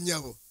basebo ne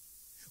bannyabo.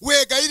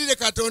 Weegayirire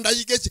Katonda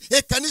yigeki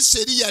ekkanisa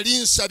eri yali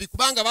nsabi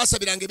kubanga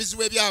baasabiranga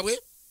ebizibu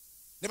ebyabwe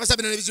ne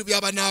basabira n'ebizibu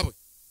by'abanaabwe.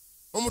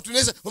 Omuntu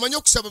neza omanyi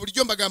okusaba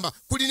bulijjo mbagamba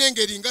kulina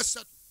engeri nga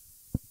ssatu.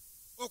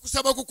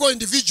 Okusaba okuko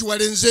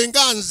individual nze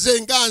nga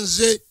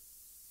nze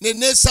ne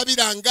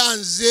neesabira nga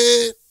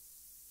nze.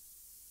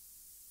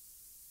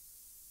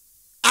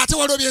 Ate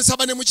waliwo bye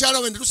nsaba ne mukyala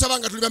we tusaba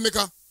nga tuli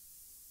bameka.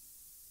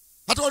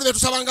 Ate waliwo bye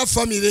tusaba nga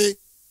famire.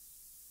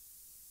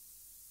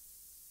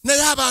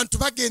 Naye abantu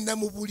bagenda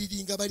mu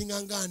buliri nga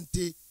balinganga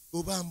nte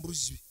oba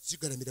mbuzi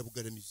zigalamira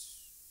bugalamizi.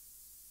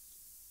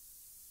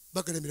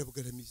 Bagalamira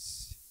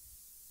bugalamizi.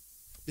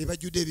 Be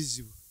bajjudde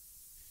ebizibu.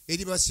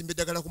 Eri basimba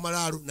eddagala ku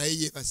malaalo naye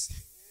yeebase.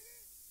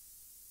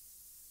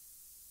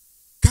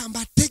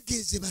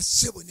 Kambategeeze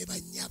basebo ne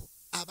bannyabo.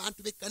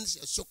 Abantu b'ekkanisa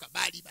yasooka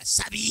baali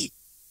basabi.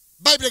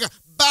 Bayibuli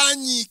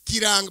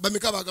banyiikiranga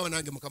bameka bagamba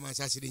nange Mukama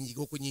ansaasire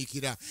enyiga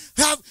okunyiikira.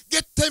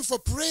 Get time for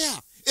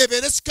prayer.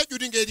 Ebeere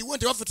scheduling eriwo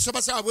nti waffe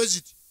tusaba saawa bwe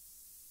ziti.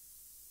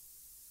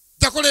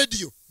 Jako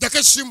radio, jako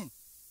essimu.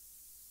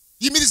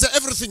 Yimiriza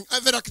everything,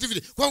 every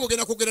activity. Kubanga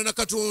ogenda kwogera na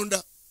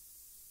Katonda.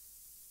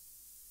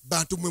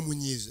 Bantu mmwe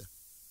munyiiza.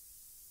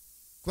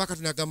 Kuba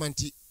Katonda agamba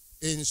nti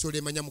ensolo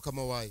emanya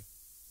mukama waayo.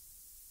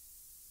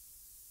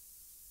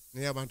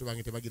 Naye abantu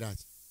bange tebagira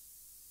ati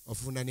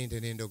ofunda n'ente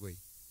n'endogoyi.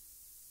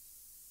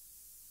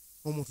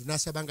 Omuntu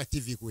n'asabanga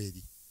TV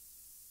kweri.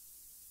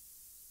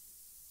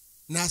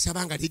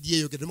 N'asabanga radio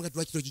eyogera nomukati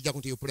lwaki togijja ku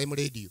nti yo prime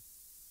radio.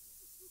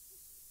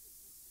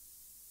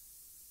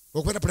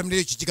 Okwenda prime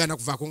radio kikigana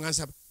kuvaako nga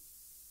nsaba.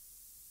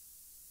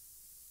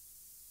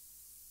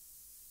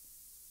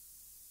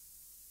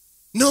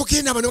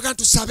 N'ogenda bano bagamba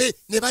tusabe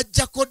ne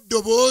bajjako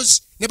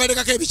ddoboozi ne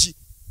balekako ebiki.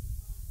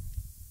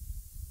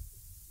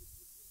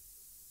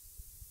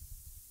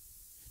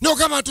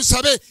 N'ogamba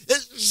tusabe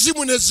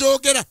zimu ne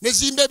zoogera ne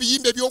zimba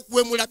ebiyimba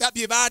ebyokuwemula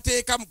bye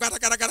baateeka mu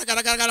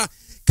karakarakarakara.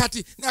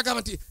 Kati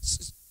n'agamba nti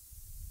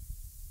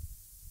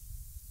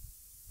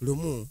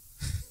lumu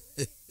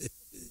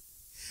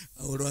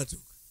awo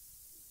lwatuuka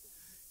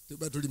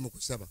tuba tuli mu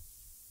kusaba.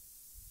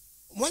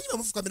 Omwanyi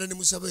bamufukamira ne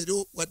musaba era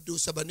wadde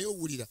osaba naye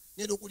owulira.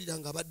 Ngenda okuwulira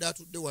nga abadde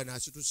atudde wano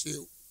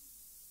asituseewo.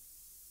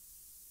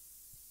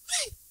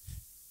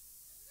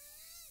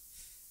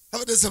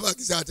 Abadde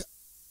sabagiza ata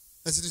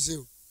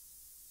asituseewo.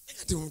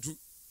 Kati omuntu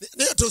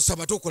naye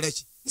tosaba tokola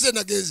ki? Nze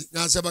nagenze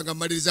nga nsaba nga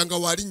mmaliriza nga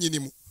waali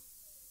nnyinimu.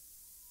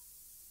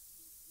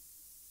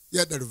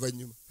 Yadda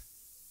luvannyuma.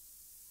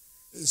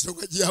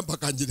 Ensonga giyamba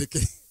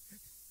kanjireke.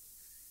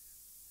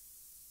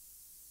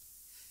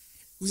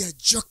 We are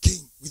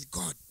joking with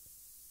God.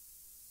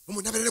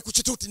 Omuntu abeerere ku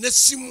kituuti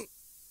n'essimu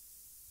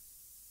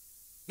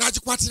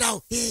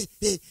n'agikwatirawo.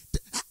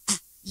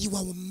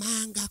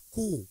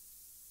 Yiwawomangako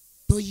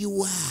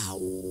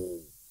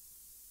toyiwaawo.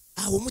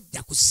 Awo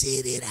mujja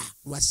kuseerera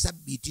lwa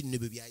sabbiiti nno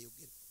bye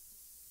byayogera.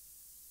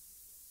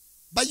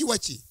 Bayiwa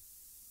ki?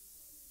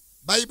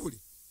 Bayibuli.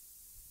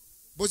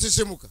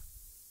 Bosisemuka.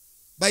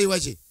 Bayiwa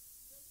ki?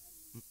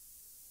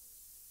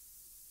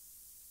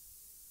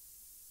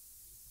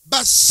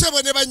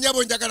 Basebo ne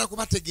bannyabo njagala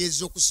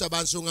kubategeeza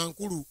okusaba nsonga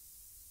nkulu.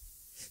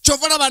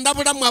 Kyova olaba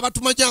ndabulamu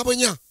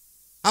abatumanyaabonya.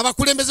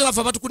 Abakulembeze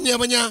baffe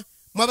abatukunyabonya.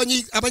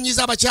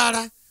 Abanyiiza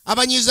abakyala.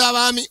 Abanyiiza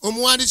abaami.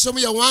 Omuwandiisi omu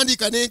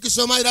yawandiika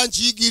n'enkisoma era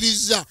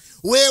nkiyigiriza.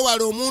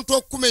 Weewale omuntu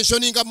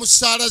okumensioninga mu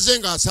ssaala ze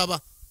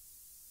ng'asaba.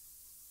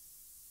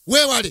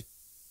 Weewale.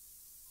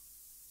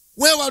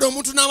 Weewale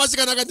omuntu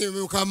n'amaziganaga ne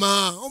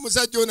Mukama.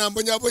 Omusajja ono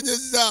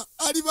ambonyabonyezza.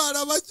 Aliba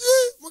alaba ki?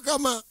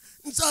 Mukama.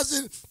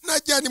 Nsase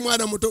najjani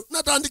mwana muto.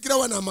 Natandikira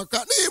wana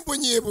amaka. Naye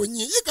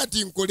mbonye. Ye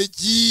kati nkole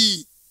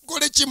ki?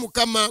 Nkole ki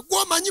Mukama?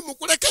 Gw'omanyi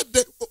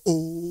mukulekedde.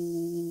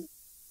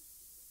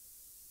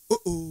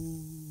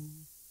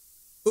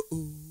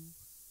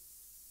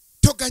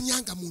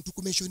 toganyanga muntu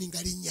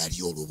kumentioninga linnya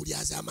lyo olwo buli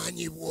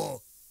azamanyi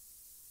bwo.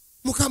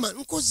 Mukama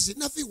nkozi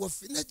nafi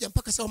waffe najja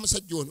mpaka sawa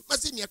musajja ono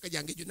maze emyaka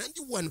gyange gyo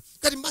nandi wano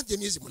kati mbanje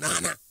emyezi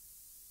 8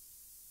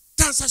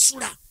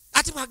 tansasula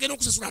ate bwagenda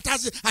okusasula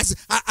ataze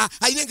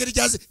ayina engeri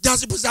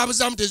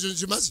gyazibuzaabuzamu tezo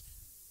nzimazi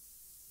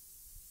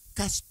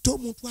kasito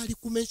omuntu ali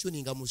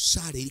kumentioninga mu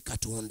ssaala eri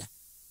Katonda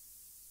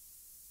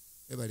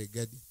ebale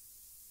gadi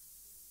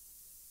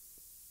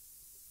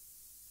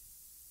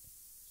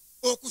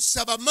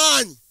okusaba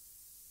maanyi.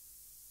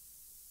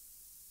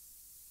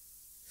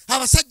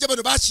 Abasajja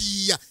bano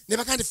bakiyiya ne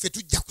bakandi ffe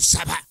tujja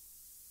kusaba.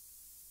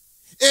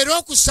 Era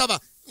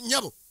okusaba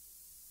nyabo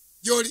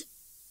yoli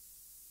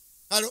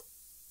halo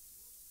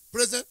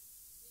president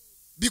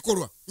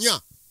bikolwa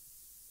nya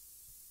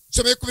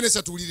soma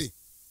 13 tulire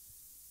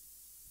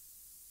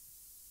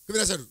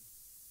 13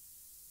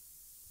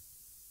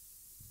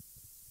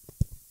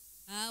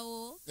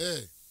 awo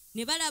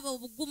ne balaba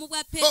obugumu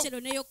bwa Petero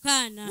ne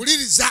Yokaana.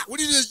 Wuliriza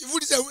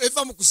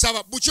eva mu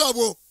kusaba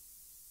bukyobwo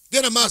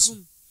genda maaso.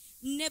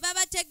 Ne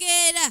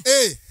babategeera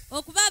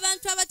okuba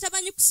abantu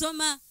abatamanyi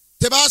kusoma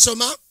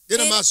tebasoma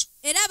genda maaso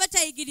era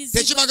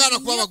abatayigirizibwa tekibagaana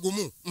kuba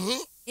bagumu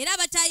era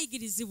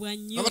abatayigirizibwa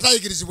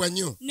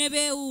nnyo ne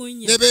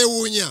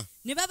beewuunya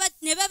ne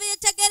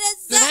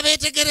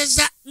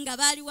babeetegereza nga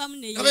baali wamu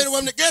ne Yesu.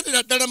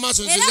 Gendera ddala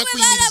maaso nze era nja bwe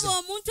kuyimiriza. balaba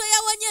omuntu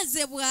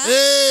eyawonyezebwa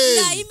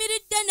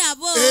ng'ayimiridde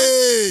nabo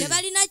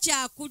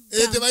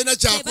tebalina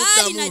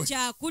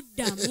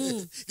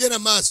kyakuddamu genda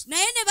maaso.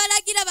 naye ne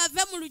balagira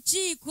bave mu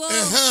lukiiko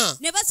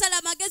ne basala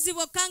amagezi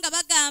bokka nga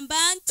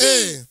bagamba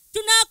nti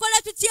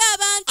tunaakola tutya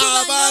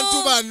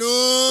abantu bano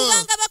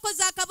kubanga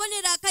bakoze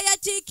akabonero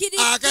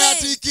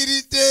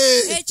akayatiikiridde.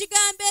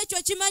 Ekigambo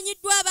ekyo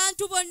kimanyiddwa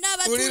abantu bonna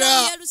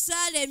abatuula mu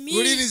Yerusaalemi,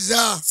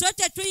 so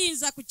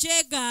tetuyinza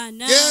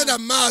kukyegaana. Genda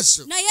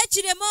maaso. Naye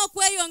kireme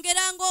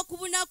okweyongeranga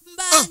okubuna ku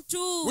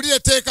bantu. Wulira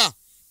etteeka.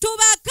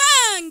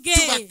 Tubakange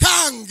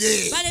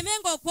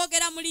balemenga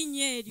okwogera mu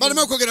linnya eryo.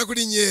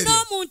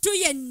 N'omuntu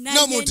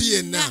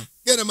yenna.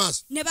 Genda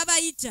maaso. Ne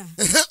babayita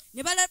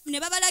ne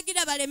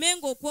babalagira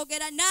balemenga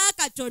okwogera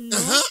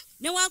n'akatono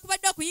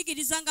newankubadde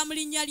okuyigirizanga mu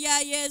linnya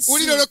lya Yesu.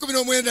 Wulira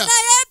 19.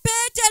 Naye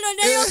Petero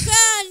ne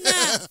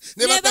Yokaana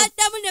ne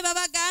baddamu ne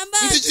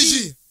babagamba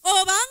nti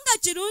obanga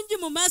kirungi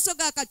mu maaso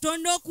ga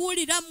Katonda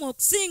okuwulira mu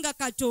okusinga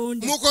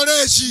Katonda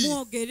mukole ki?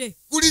 Mwogere.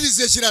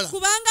 Wuliriza ekirala.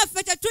 Kubanga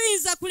ffe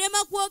tetuyinza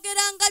kulema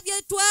kwogeranga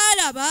bye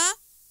twalaba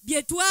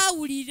bye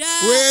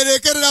twawulira.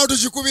 Weerekererawo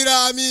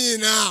tukikubira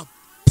amiina.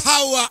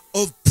 Power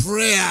of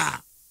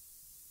prayer.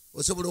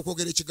 Osobola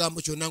okwogera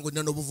ekigambo kyonna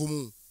ng'olina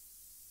n'obuvumu.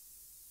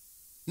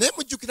 Naye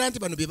mujjukira nti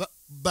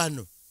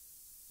bano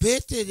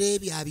Peetero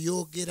ebyo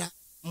abyogera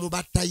mu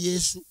batta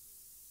Yesu.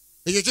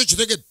 Ekyo kyo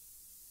kitegedde.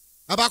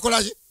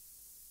 Abakola ki?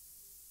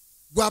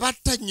 Gwe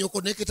abatta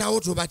nnyoko neketawo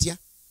tobatya.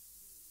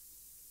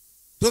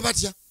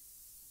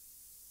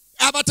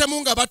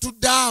 Abatemu nga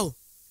batudde awo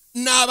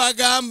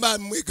n'abagamba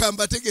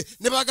mwekamba tege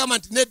ne bagamba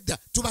nti nedda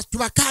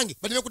tubakange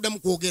baleme kuddamu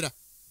kwogera.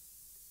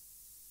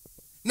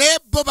 Naye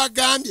bo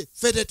bagambye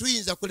ffe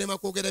tetuyinza kulema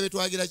kwogera bye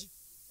twagira ki?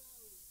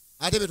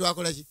 Ate bye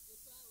twakola ki?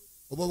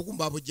 Oba obugumu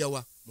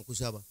babujjawa mu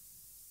kusaba.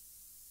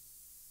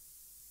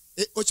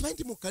 Okimanyi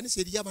nti mu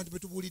kkanisa eriyo abantu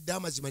betubuulidde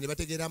amazima ne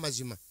bategeera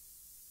amazima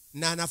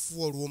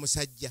n'anafuwa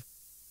olw'omusajja.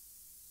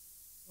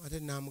 Ate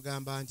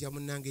namugamba nti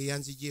amunnange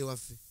yanzije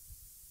ewaffe.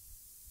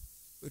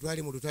 Bwe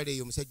twali mu lutale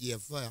eyo omusajja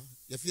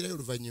yafiirayo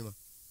oluvannyuma.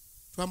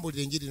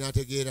 Twambuulira enjiri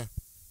n'ategeera.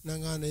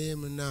 Nangamba naye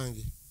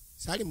munnange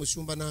saali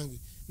musumba nange.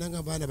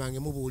 Nanga baana bange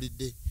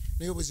mubuulidde.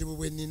 Naye obuzibu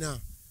bwe nnina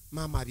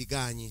maama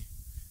abigaanye.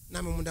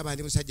 Namwe mundaba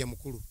ndi musajja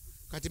mukulu.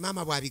 Kati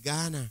maama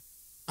bw'abigaana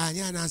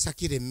ani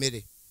anansakira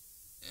emmere?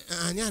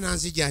 Ani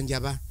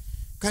ananzijanjaba?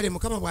 Kale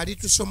Mukama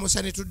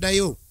bw'alitusomosa ne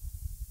tuddayo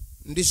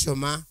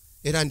ndisoma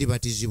era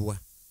ndibatizibwa.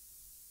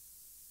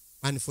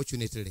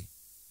 Unfortunately,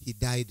 he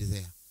died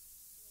there.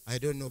 I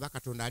don't know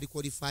Katonda ali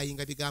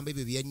qualifying bigambo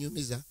ebyo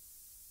byanyumiza.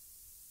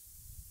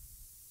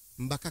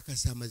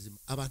 Mbakakasa amazima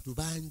abantu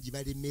bangi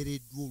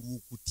balemereddwa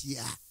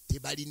olw'okutya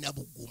tebalina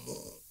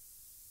bugumu.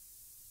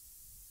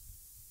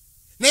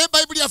 Naye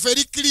Bayibuli yaffe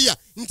eri clear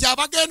nti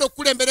abagenda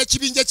okulembera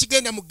ekibinja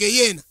kigenda mu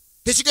Geyeena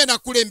tekigenda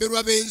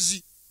kulemberwa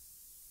benzi.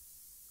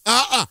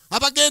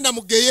 Abagenda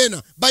mu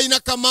Geyeena balina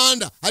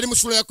kamanda ali mu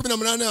sura ya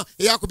 18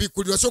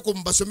 eyakubikkulirwa soko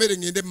mubasomere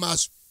ngende mu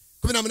maaso.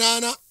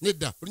 18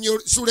 nedda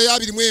sura ya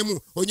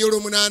 21 onyolo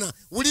 8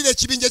 wulira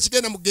ekibinja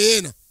kigenda mu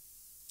Geyeena.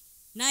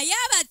 Naye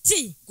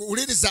abati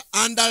uliriza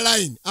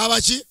underline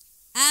abaki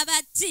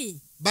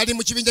bali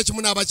mu kibinja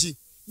kimu n'abaki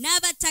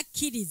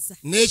n'abatakkiriza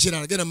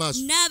n'ekirala genda maaso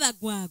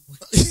n'abagwagwa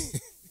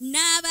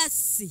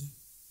n'abasi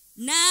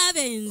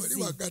n'abenzi oli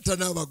wagata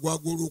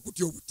n'abagwagwa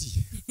olw'okutya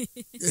obuti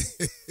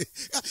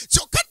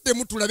kyokadde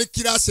mutulabe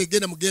kirasi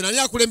egenda mu Geyeena ani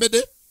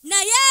akulembedde?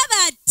 Naye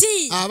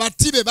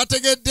abati be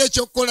bategedde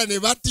ekyokukola ne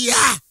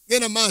batya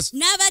genda maaso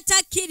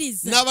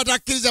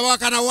n'abatakkiriza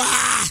wakana wa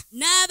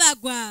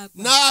n'abagwa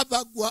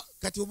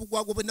kati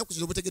obugwagwa bwennaku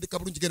zino butegedeka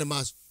bulungi genda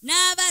maaso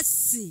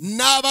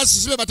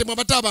n'abasi sibe batemu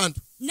abata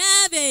abantu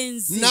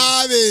n'abenzi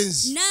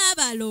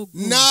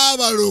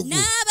n'abalogo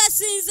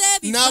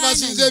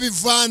n'abasinza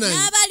ebifaananyi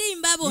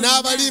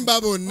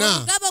n'abalimba bonna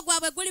omugabo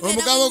gwabwe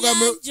gulibeera mu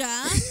nnyanja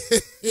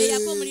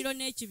eyaka omuliro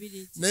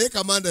n'ekibiriiti. Naye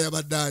kamanda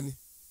yabaddaani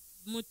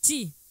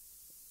muti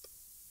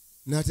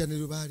n'atya ne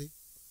lubaale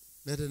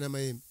n'atya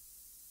n'amayembe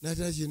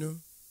n'atya kino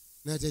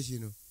n'atya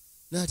kino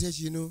n'atya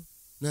kino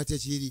n'atya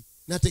kiri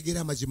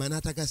n'ategeera amazima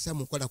n'atagassa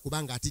mu nkola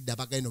kubanga atidde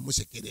abagenda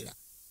omusekerera.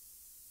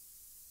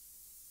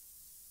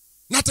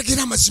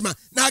 N'ategeera amazima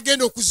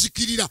n'agenda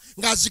okuzikirira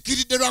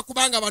ng'azikiridde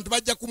lwakubanga abantu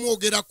bajja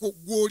kumwogerako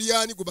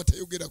gw'olyani gwe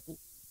batayogerako.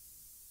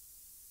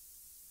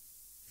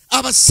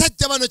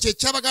 Abasajja bano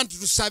kyekyabaga nti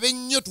tusabe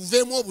nnyo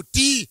tuveemu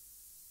obuti.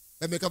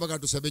 Emeka baga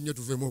tusabe nnyo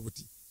tuveemu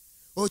obuti.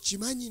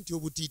 Okimanyi nti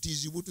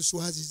obutiitiizi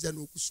butuswazizza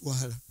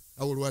n'okuswala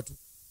awo lwatu.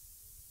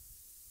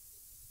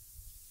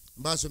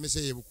 Mbasomesa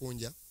ye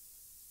Bukunja.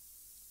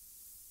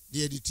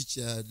 Dear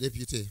teacher,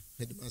 deputy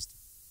headmaster.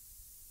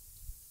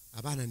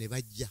 Abaana ne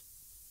bajja.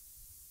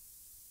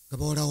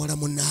 Kabawolawala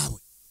munnaabwe.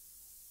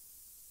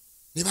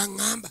 Ne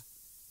baŋŋamba.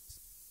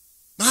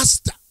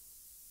 Master.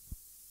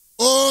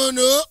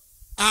 Ono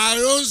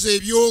alonze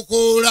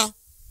ebyokoola.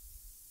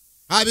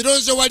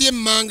 Abironze wali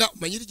emmanga.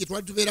 Omanyiri gye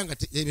twali tubeera nga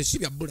ebyo si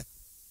bya bbula.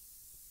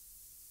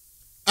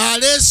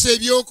 Aleese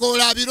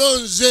ebyokoola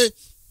abironze.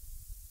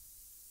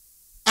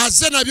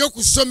 Azze nabyo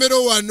ku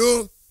ssomero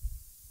wano.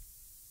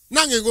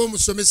 Nange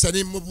ng'omusomesa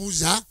ne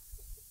mmubuuza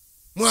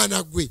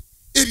mwana gwe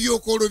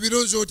ebyokoolo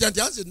bironze otya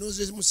nti anze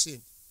nnoze mu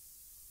ssente.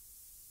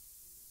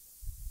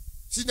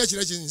 Sina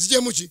kira kye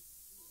nzijemu ki?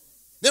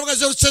 Ne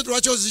bagaze olussente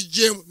lwaki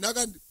ozijjemu?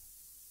 Nagandi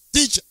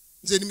teacher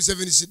nze ni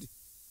Museveni.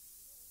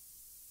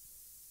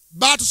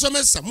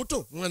 Baatusomesa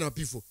muto mwana wa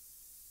P4.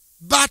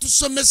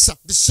 Baatusomesa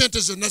di ssente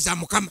zonna za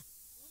Mukama.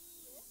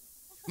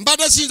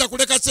 Mbadde siyinza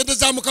kuleka ssente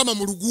za Mukama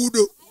mu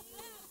luguudo.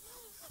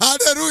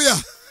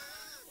 Haleluya.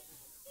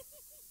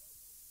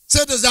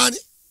 Sente zani?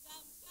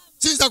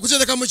 Siyinza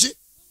kuzitereka mu ki?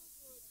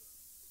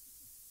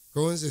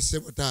 Konze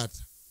sebo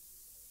taata.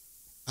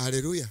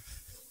 Haleluya.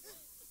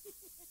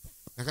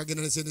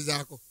 Akagenda ne sente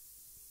zaako.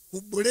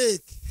 Ku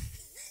break.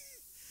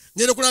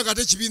 Ngenda kulanga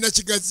ate kibiina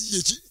kigazi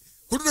eki.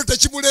 Kuduno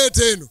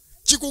tekimuleeta eno.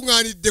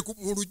 Kikuŋŋaanidde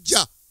mu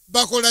lujja.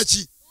 Bakola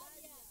ki?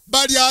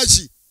 Balya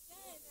ki?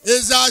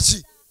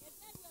 Ezaaki?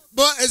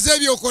 Bo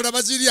ez'ebyokola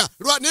bazirya.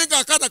 Naye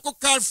ng'akaana ko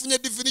kafunye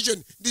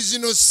definition.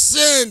 Dizino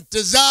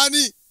sente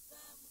zani?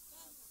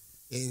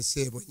 Ensi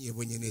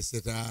ebonyebonye ne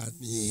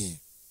Setaani.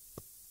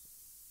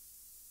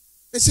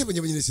 Ensi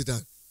ebonyebonye ne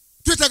Setaani.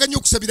 Twetaaga nnyo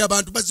okusabira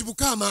abantu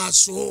bazibuke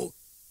amaaso.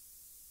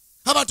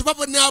 Abantu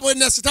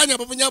babonyaabona Setaani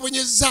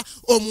ababonyaabonyezza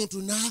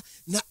omuntu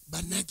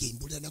bannange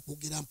embulira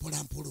nakwogera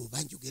mpola mpola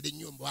oba njogera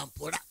ennyo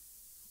mpola.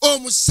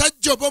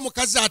 Omusajja oba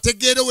omukazi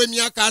ategeera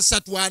ow'emyaka 3,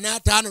 4,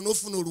 5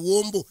 n'ofuna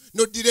oluwombo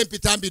n'oddira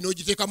empitambi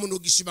n'ogiteekamu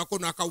n'ogisibako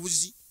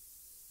n'akawuzi.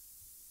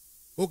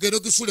 Ogero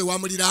gisule wa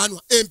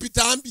muliraanwa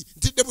empitambi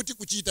ntidde buti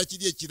kukiyita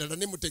kiri ekirala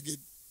ne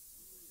mutegedde.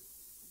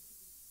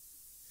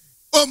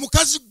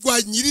 Omukazi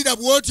gwanyirira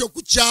bw'otyo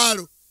ku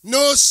kyalo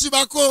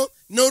n'osibako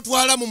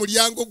n'otwala mu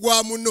mulyango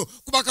gwa muno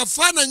kuba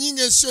kafaananyi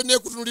ng'ensi yonna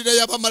ekutunulira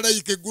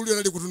y'abamalayika eggulu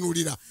lyonna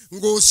likutunulira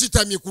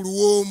ng'ositamye ku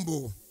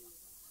luwombo.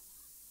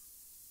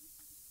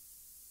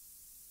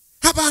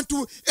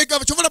 Abantu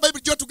egaba kyovola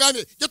Bayibuli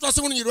gyotugambye gye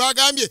twasomye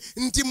lwagambye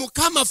nti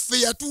Mukama ffe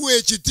yatuwa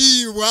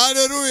ekitiibwa.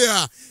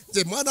 Haleluya.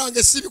 Nze mwana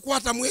wange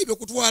sibikwata mu ebyo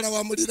kutwala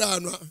wa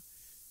muliraanwa.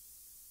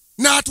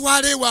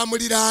 N'atwala ewa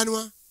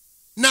muliraanwa.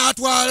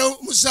 N'atwala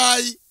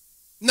omusaayi.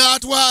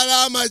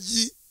 N'atwala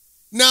amagi.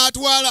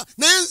 N'atwala.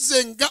 Naye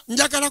nze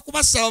njagala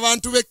kubasaba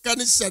abantu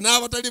b'ekkanisa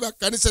n'abatali ba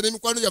kkanisa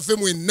n'emikwano gyaffe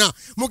mwenna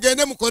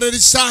mugende mukole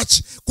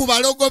research ku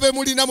balogo be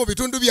mulina mu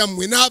bitundu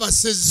byammwe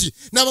n'abasezi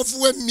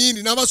n'abafuwa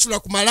emmindi n'abasula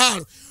ku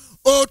malaalo.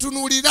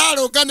 Otunuulira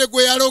aloga ne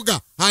gwe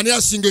yaloga ani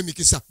asinga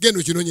emikisa. Genda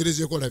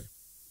okinoonyerezeeko labe.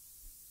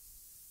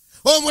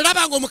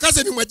 Omulaba ng'omukazi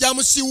emimwa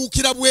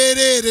gyamusiiwuukira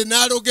bwereere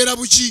n'alogera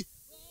buki.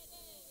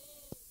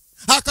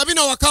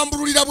 Akabina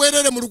wakambululira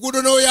bwereere mu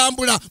luguudo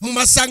n'oyambula mu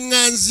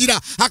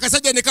masaŋŋanzira.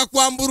 Akasajja ne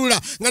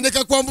kakwambulula nga ne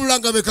kakwambulula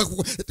nga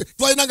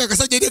twalina nga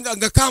akasajja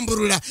nga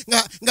kambulula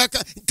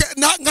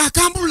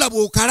ng'akambulula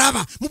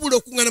bw'okalaba mubula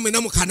okuŋŋana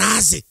mwena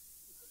mukanaaze.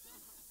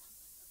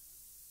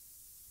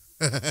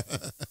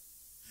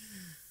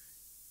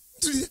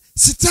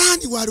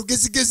 Sitaani wa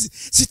lugezigezi.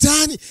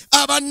 Sitaani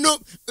abanno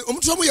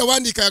omuntu omu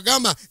yawandiika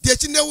yagamba nti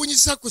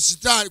ekinewuunyisa ku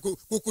sitaani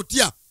ku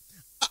kutya.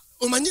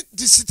 Omanyi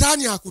nti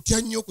Sitaani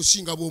akutya nnyo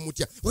okusinga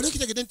bw'omutya. Wali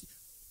okitegedde nti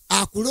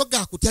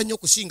akuloga akutya nnyo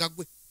okusinga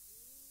gwe.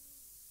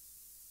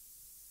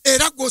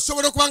 Era gwe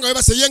osobola okuba nga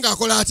webase ye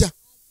ng'akola atya?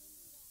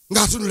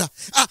 Ng'atunula.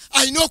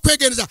 Alina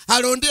okwegendereza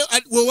alonde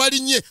we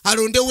walinnye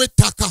alondewo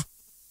ettaka.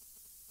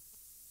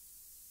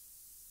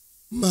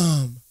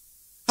 Maama.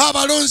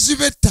 Abalonzi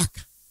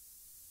b'ettaka.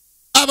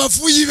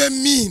 Abafuyi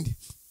b'emmindi.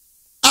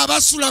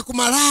 Abasula ku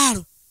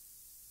malaalo.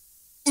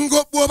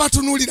 Ngo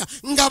bw'obatunulira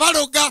nga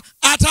baloga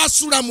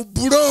ataasula mu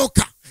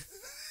bulooka.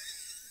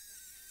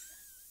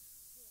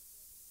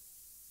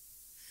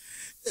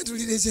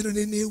 Netulira ensero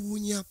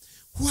neneewuunya.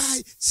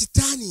 Why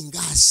Sitaani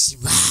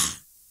ng'asiba?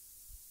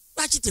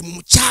 lwaki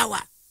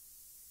temumukyawa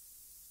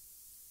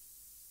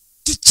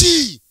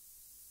kiki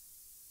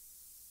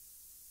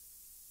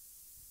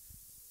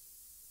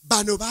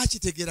bano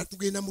bakitegeera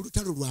tugenda mu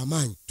lutalo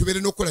lw'amaanyi tubeere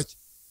n'okukola ki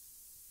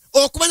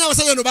okumanya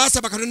abasajja bano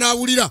baasaba Katonda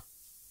n'awulira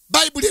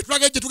bayibuli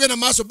etulaga gye tugenda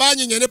mu maaso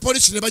banyeenya ne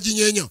polisi ne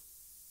baginyeenya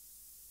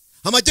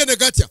amagye ne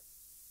gatya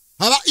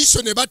aba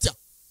iso ne batya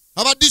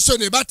aba diso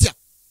ne batya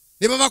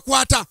ne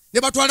babakwata ne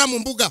batwala mu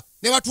mbuga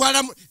ne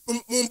batwala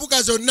mu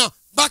mbuga zonna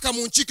baka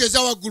mu nkiiko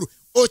ezawaggulu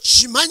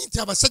okimanyi nti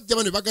abasajja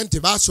bano baga nti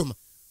baasoma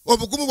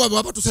obugumu bwabwe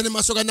babatuusa ne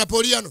maaso ga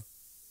Napoleon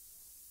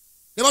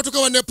ne batuuka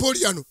wa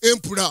Napoleon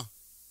Emperor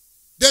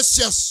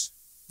Decius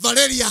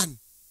Valerian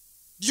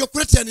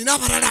Diocletian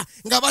n'abalala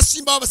nga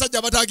basimbawo abasajja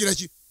abataagira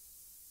ki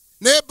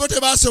naye bo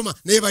tebaasoma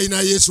naye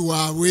balina Yesu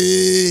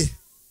waabwe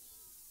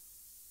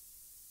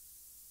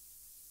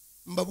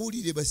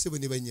mbabuulire basebo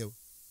ne banyawo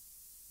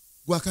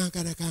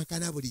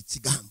gwakankana buli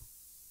kigambo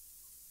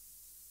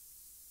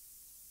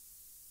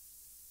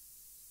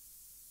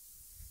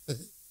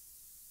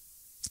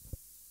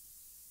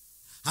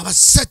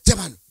abasajja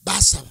bano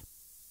baasaba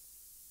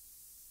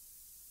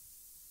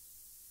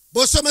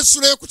bw'osoma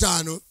essula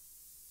y'okutaano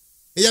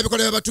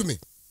ey'ebikola by'abatume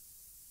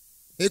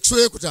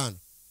essula y'okutaano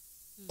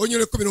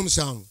onyolo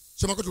 17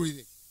 somako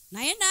tuwulire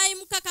naye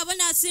n'ayimuka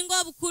kabona asinga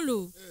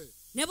obukulu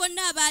ne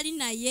bonna abaali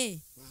naye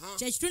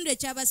kyekitundu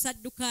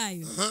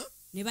eky'abasaddukaayo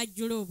ne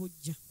bajjula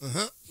obujja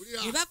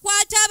ne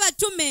bakwata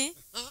abatume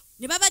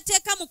ne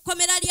babateeka mu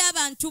kkomera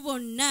ly'abantu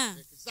bonna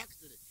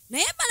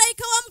naye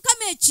malayika wa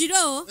Mukama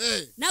ekiro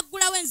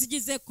naggulawo enzigi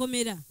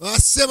z'ekkomera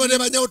basebo ne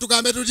banyawo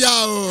tugambe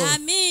tulyawo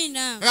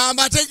amiina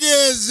gamba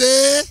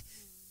tegeeze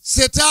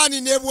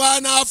Setaani ne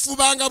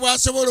bw'anaafubanga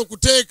bw'asobola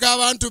okuteeka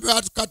abantu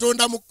ba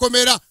Katonda mu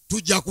kkomera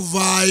tujja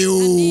kuvaayo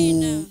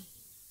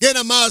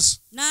genda maaso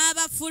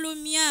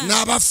n'abafulumya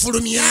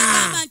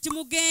nti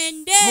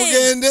mugende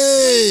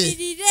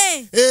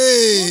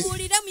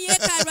mubuulire mu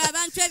yeekaalu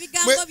abantu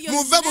ebigambo byonna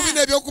muve mu bino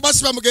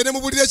ebyokubasiba mugende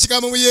mubuulire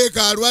ekigambo mu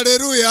yeekaalu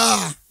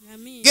aleluya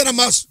genda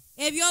maaso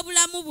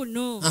ebyobulamu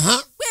buno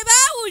bwe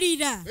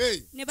baawulira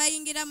ne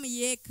bayingira mu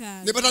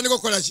yeekaalu ne batandika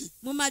okukola ki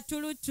mu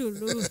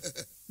matulutulu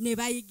ne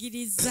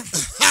bayigiriza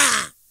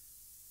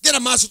genda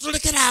maaso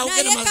tulekeraawo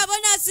naye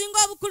kabona asinga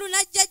obukulu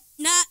najja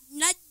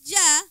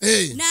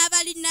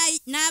n'abali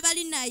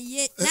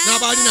naye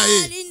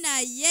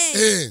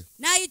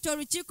n'ayita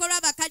olukiiko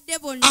lw'abakadde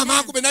bonna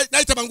amakube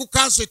n'ayita bangu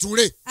kanso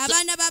etuule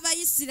abaana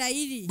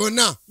b'Abayisirayiri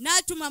bonna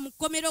n'atuma mu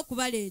kkomera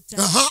okubaleeta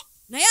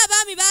naye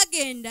abaami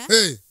bagenda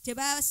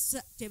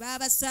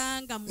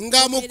tebabasanga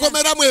nga mu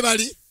kkomera mwe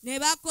bali ne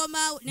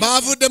bakomawo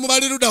baavudde mu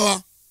bali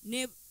ludawa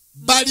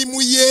bali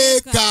mu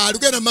yeekaalu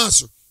genda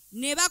maaso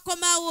ne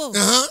bakomawo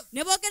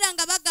ne boogera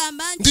nga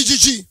bagamba nti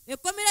kiki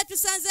ekkomera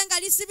tusanze nga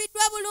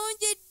lisibiddwa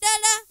bulungi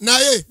ddala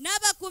naye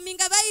n'abakuumi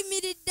nga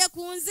bayimiridde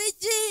ku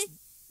nzigi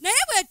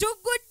naye bwe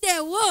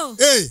tugguddewo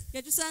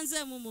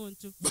tetusanzeemu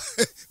muntu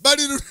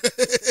bali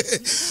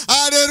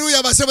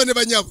aleluya basebo ne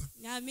banyabo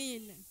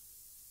amiina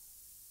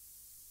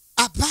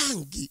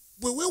abangi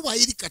bwe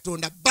weewayiri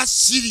Katonda ba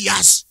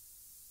serious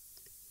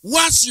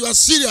once you are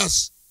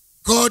serious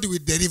God will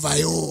deliver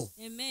you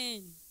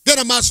amen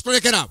genda maaso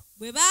tolekera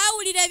bwe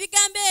baawulira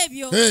ebigambo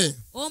ebyo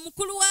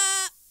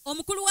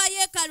omukulu wa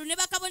yeekaalu ne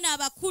bakabona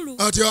abakulu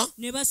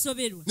ne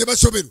basoberwa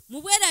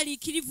mu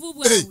bweraliikirivu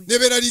bwabwe ne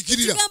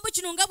beeraliikirira ekigambo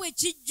kino nga bwe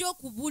kijja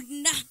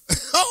okubuna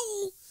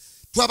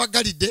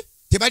twabagalidde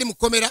tebali mu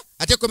kkomera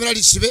ate ekkomera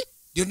lisibe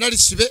lyonna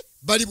lisibe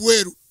bali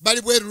bweru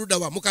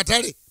ludawa mu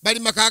katale bali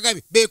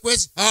makaagabe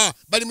beekwezi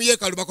bali mu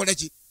yeekaalu bakola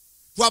ki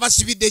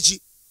twabasibidde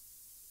ki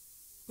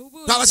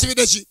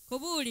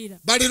kubuulira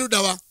bali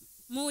ludawa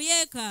mu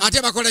yeekaalu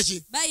ate bakola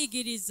ki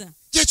bayigiriza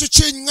kyekyo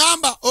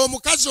kyeŋŋamba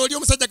omukazi oli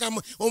omusajja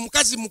gamwe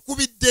omukazi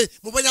mukubidde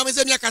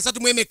mubonyamwezi emyaka 3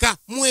 mu emeka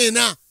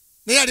mwena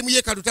naye ali mu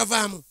yeekaalu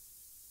tavaamu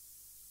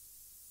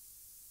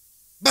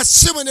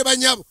basebo ne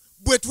banyabo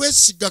bwe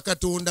twesiga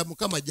Katonda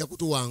Mukama ajja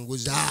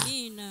kutuwanguza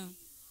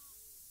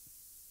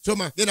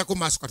soma genda ku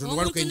maaso Katonda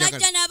waluka enjagala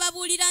najja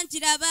n'ababuulira nti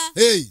laba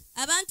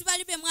abantu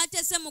bali be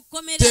mwatese mu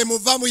kkomera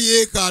temuva mu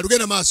yeekaalu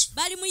genda maaso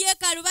bali mu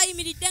yeekaalu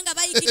bayimiridde nga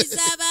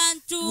bayigiriza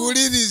abantu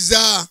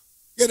wuliriza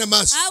genda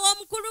maaso awo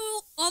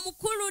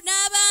omukulu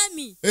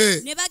n'abaami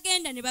ne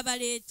bagenda ne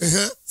babaleeta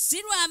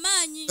si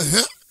lw'amaanyi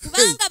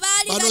kubanga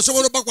bano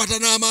osobola obakwata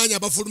n'amaanyi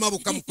abafuluma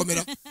bokka mu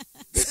kkomera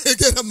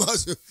genda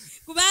maaso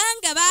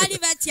kubanga baali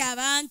batya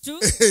abantu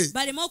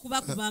baleme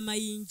okubakuba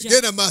amayinja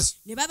genda maaso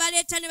ne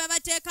babaleeta ne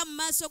babateeka mu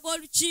maaso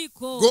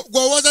g'olukiiko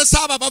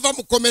gw'owozesa abo bava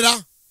mu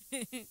kkomera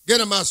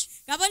genda maaso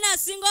kabona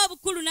asinga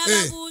obukulu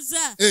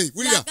n'ababuuza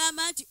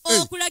n'agamba nti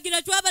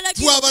okulagira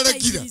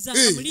twabalagira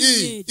mu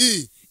linnya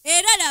eryo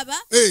era laba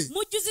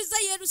mujjuziza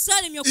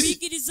Yerusaalemi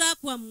okuyigiriza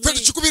kwammwe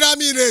tukikubira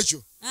amiina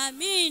ekyo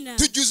amiina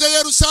tujjuze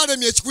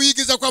Yerusaalemi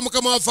ekikuyigiriza kwa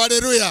Mukama waffe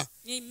aleluya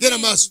genda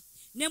maaso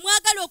ne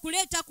mwagala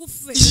okuleeta ku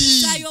ffe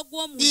omusaayi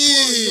ogw'omuntu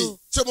oyo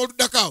soma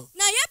oluddakaawo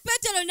naye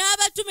Peetero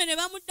n'abatume ne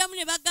bamuddamu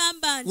ne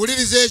bagamba nti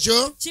wuliriza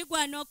ekyo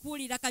kigwana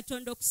okuwulira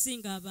Katonda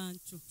okusinga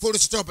abantu. Full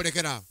stop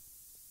lekera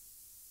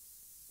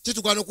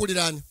kitugwana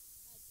okuwulira ani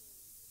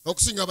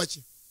okusinga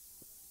baki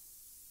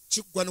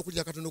kiggwa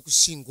n'okulira katono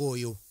okusinga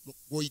oyo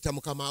gw'oyita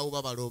mukama wo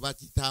babalo oba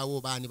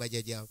kitaawo baani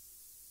bajjajjaawo.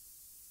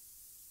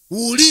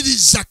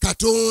 Wuliriza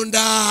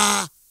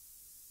Katonda.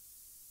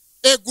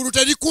 Eggulu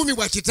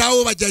terikuumibwa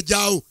kitaawo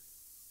bajjajjaawo,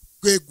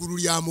 eggulu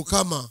lya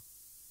Mukama.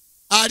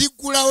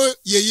 Aliggulawo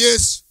ye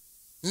Yesu.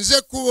 Nze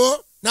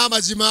ekkubo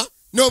n'amazima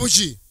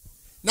n'obuki.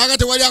 Naga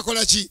tewali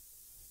akola ki?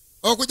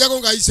 Okujjako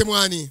ng'ayise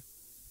mwani.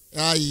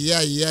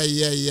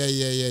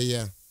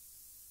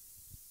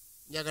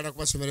 Njagala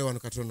kubasomera wano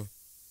katono.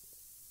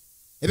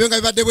 Ebyo nga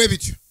bibadde bwe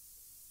bityo.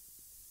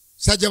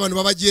 Sajja bano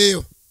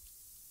babagyeyo.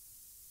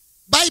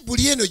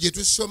 Bayibuli eno gye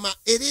tusoma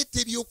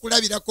ereeta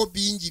ebyokulabirako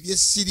bingi bye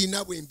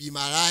sirina bwe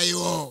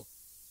mbimalayo.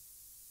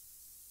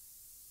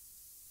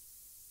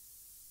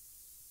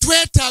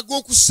 Twetaaga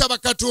okusaba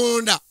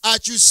Katonda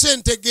akyuse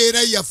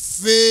entegeera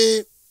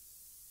yaffe.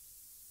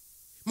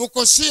 Mu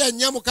Koseya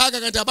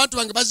 4:6 nti abantu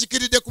bange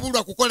bazikiridde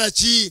kubulwa kukola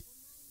ki?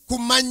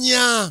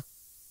 Kumanya.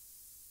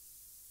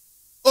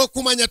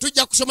 Okumanya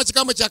tujja kusoma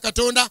kigambo kya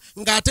Katonda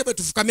ng'ate bwe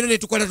tufukamira ne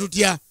tukola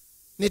tutya?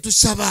 Ne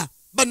tusaba.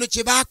 Bano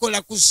kye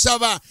baakola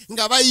kusaba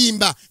nga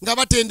bayimba nga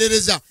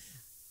batendereza.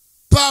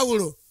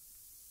 Pawulo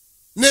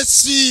ne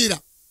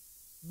Siira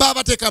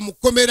babateeka mu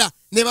kkomera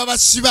ne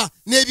babasiba,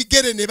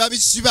 n'ebigere ne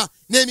babisiba,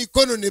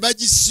 n'emikono ne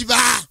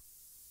bagisiba.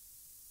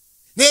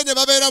 Ne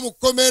babeera mu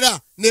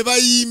kkomera ne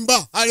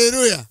bayimba.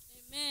 Haleluya.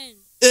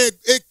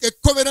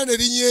 Ekkomera ne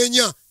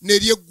linyeenya ne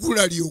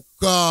lyeggula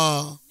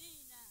lyokka.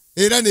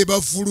 Era ne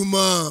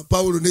bafuluma.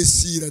 Pawulo ne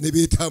Siira ne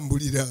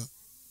beetambulira.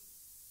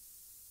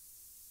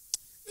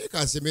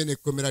 Ekasemene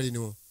ekkomera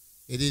lino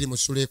eriri mu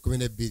Sula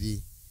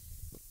 12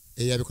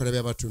 eyabikola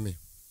by'abatume.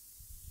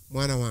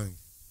 Mwana wange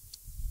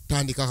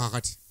tandika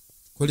kakati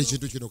kola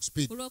ekintu kino ku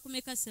speed.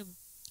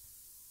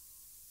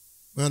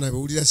 Mwana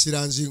bewulira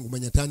siranzi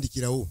ngumanya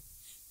tandikirawo.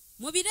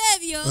 Mu biro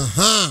ebyo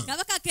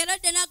Kabaka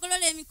Kerode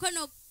n'agolola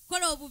emikono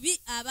kola obubi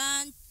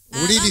abantu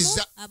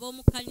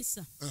ab'omu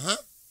kkanisa.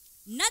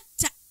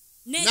 Natta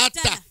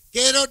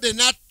Kerode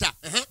natta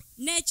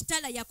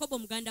n'ekitala Yakobo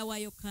muganda wa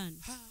Yokaana.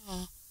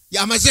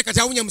 Amaze kati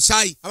awunya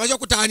musaayi amaze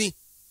okutaani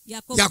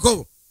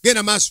Yakobo.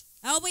 Genda maaso.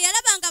 Awo bwe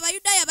yalabanga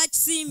Abayudaaya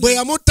bakisimbye. Bwe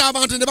yamutta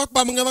abantu ne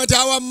bakuba mungamba nti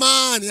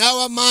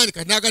awamaani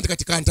kati naga nti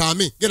kati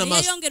kantaame. Genda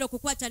maaso. Yayongera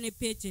okukwata ne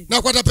Peetero.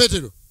 Nakwata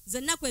Peetero.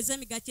 Z'ennaku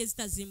ez'emigaati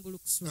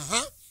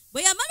ezitazimbulukuswa.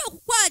 Bwe yamala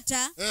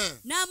okukwata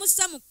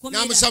n'amussa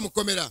mu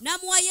kkomera.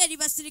 N'amuwayo eri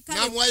basirikale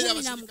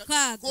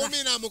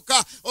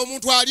 16.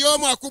 Omuntu ali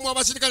omu akuuma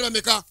abasirikale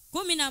bameka?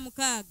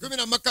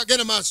 16.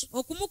 Genda maaso.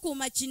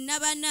 Okumukuuma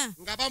kinnabana.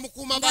 Nga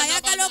bamukuuma bana.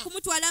 Ng'ayagala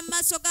okumutwala mu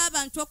maaso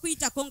g'abantu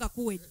okuyitako nga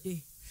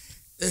kuwedde.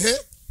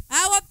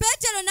 Awo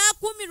Peetero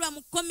n'akuumirwa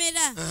mu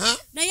kkomera.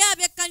 Naye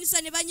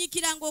ab'ekkanisa ne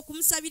banyiikiranga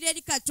okumusabira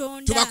eri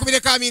Katonda.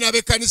 Tubakumireko amiina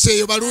ab'ekkanisa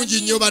eyo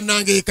balungi nnyo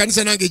bannange.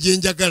 Ekkanisa nange gye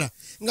njagala.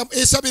 Nga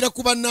esabira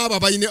ku bannaabo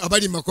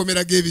abali mu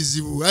makomera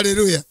g'ebizibu.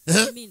 Haleluya.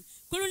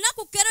 Ku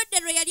lunaku Kerode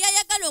lwe yali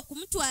ayagala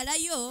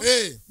okumutwalayo,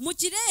 mu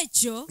kiro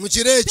ekyo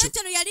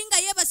Peetero yali nga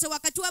yeebase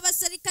wakati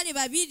w'abaserikale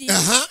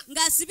 2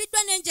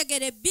 ng'asibiddwa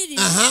n'enjegere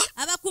 2.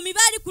 Abakuumi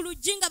baali ku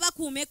luggi nga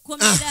bakuuma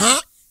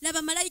ekkomera.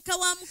 Laba malayika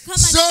wa Mukama.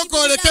 Sooka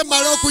oleke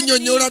mmala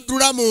okunnyonnyola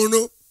ddulamu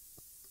ono.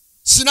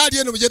 Sinaali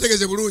eno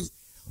mugyetegeze bulungi.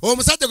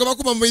 Omusajja gwe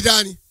bakuuma mu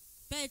midaani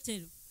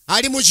Peetero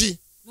ali muki?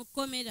 Mu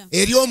kkomera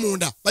eri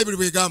omunda. Bayibuli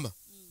bwegamba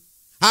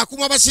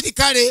akuuma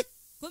abasirikale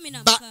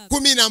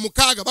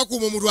 16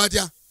 bakuuma omuntu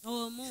atya?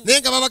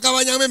 Naye nga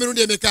babagabanyamu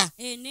emirundi emeka?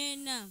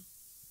 4.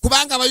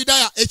 Kubanga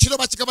Abayudaaya ekiro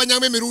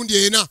bakikabanyamu emirundi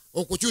 4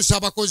 okukyusa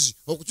abakozi,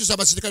 okukyusa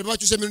abasirikale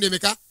babakyusa emirundi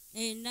emeka?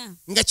 4.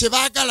 Nga kye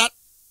baagala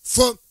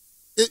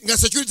nga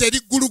security eri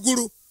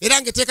gulugulu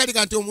era ng'etteeka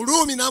liga nti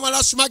Omuluumi n'amala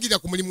asumagirira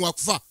ku mulimu wa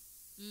kufa.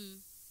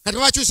 Kati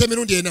babakyusa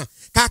emirundi 4.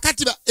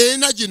 Kaakati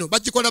ena gino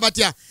bagikola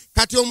batya?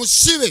 Kati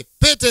omusibe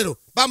Peetero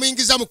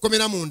bamuyingiza mu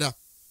kkomera munda.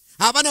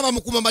 Abaana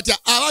bamukuuma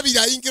batya? Ababiri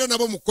ayingira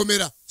nabo mu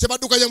kkomera. Kye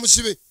baddukanya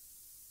musibe.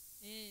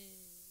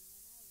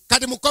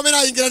 Kati mu kkomera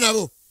ayingira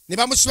nabo ne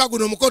bamusiba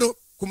guno omukono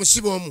ku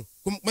musibe omu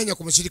kumanya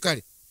ku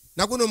musirikale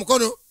na guno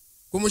omukono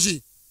ku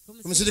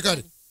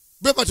musirikale.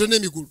 Bwe batyo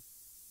n'emigulu.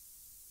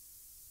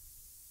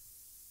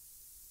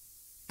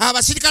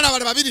 Abasirikale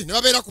abala 2 ne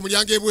babeera ku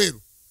mulyango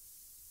ebweru.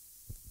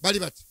 Bali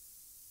bati.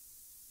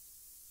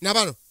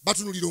 Nabano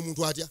batunulira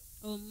omuntu atya?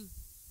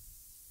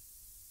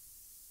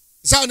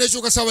 Sawa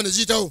n'ekyuka sawa ne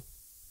ziyitawo.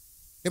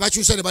 Ne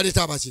bakyusa ne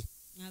baleeta abaki?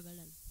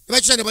 Abalala. Ne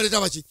bakyusa ne baleeta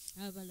abaki?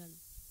 Abalala.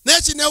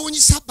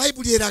 N'ekinewunyisa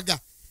Bayibuli eraga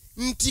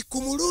nti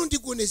ku mulundi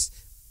guno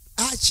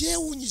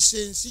akyewunyisa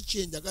ensi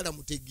kye njagala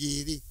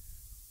mutegeere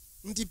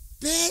nti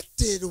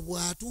Peetero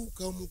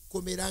bw'atuuka mu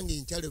kkomera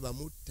ng'enkyalo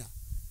bamutta.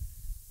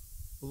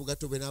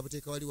 Obugatto bwe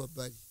n'abuteeka wali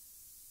wabbali.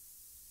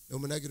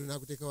 Omunagiro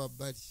n'akuteeka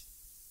wabbali.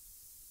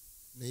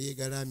 Ne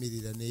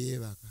yeegalaamirira ne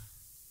yeebaka.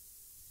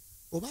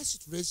 Oba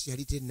situlesi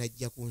yali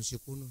tennajja ku nsi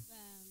kuno?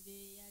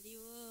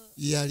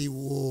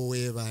 Yaliwo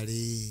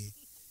weebale.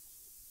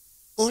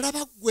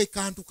 Olaba gwe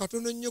kantu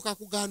katono nnyo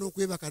kakugaana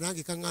okwebaka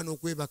nange kaŋŋaana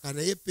okwebaka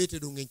naye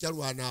Peetero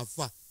ng'enkyalo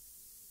anaafa.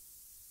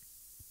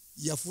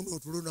 Yafuna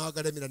otulo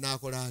n'agalamira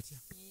n'akola atya?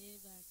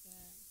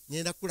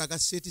 ngenda kulaga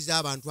seeti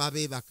z'abantu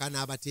abeebaka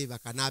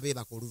n'abateebaka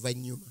n'abeebaka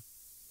oluvannyuma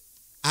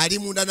ali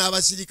munda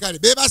n'abasirikale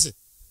beebase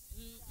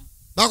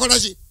bakola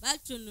ki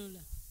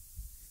batunula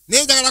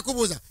naye njagala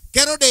kubuuza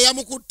Kerode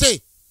yamukutte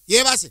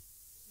yeebase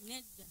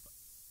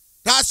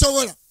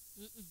tasobola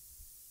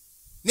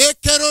ne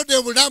Kerode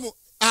Obulamu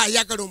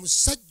ayagala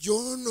omusajja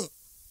ono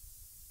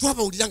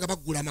twabawulira nga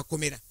baggula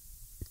amakomera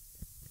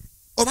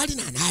oba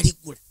alina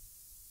anaaliggula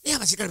naye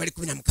abasirikale bali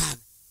 16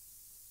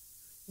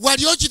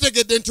 wali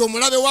okitegedde nti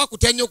omulabe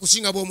wakutya nnyo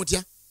okusinga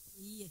bw'omutya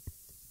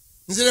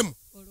nziremu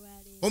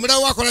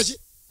omulabe wakola ki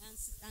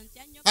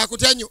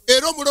akutya nnyo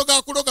era omuloga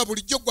akuloga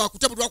bulijjo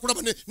gwakutya buli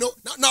lwakulaba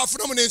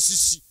n'afunamu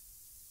n'ensisi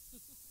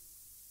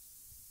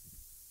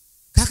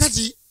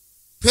kakati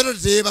Kerode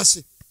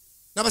teyeebase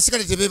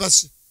n'abasirikale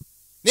tebeebase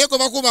naye gwe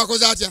bakuba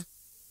akoze atya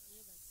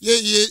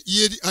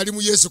ye ali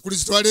mu Yesu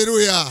Kristo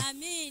haleluya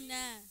amina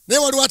naye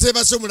waliwo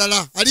ateebase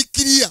omulala ali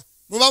kiriya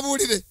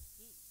mubabuulire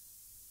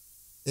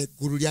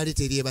eggulu lyali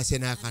teryebase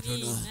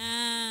n'akatono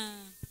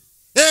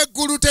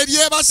eggulu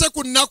teryebase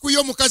ku nnaku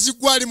y'omukazi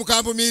gwali mu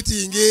kampu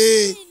meeting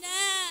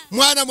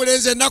mwana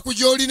mulenzi ennaku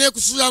gy'olina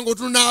ekusula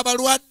ng'otunula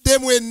abalwadde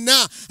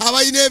mwenna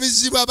abalina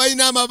ebizibu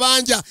abalina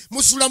amabanja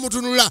musula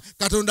mutunula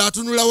Katonda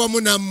atunula wamu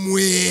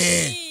nammwe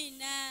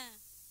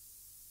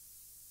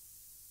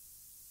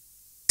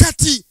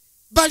kati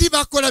bali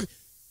bakola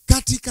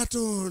kati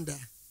Katonda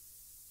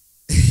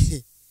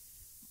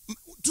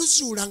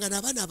tuzuulanga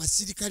n'abaana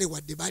abasirikale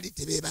wadde baali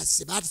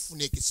tebeebase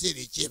baatufuna ekiseera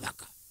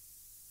ekyebaka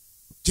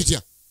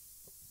kitya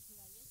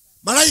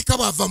malayika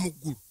bw'ava mu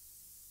ggulu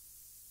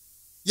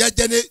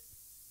yajja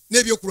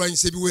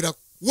n'ebyokulwanyisa ebiwerako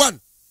 1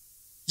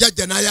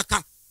 yajja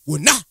n'ayaka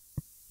wonna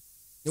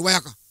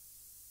newayaka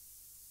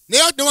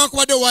naye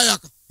newankubadde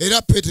wayaka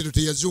era Peetero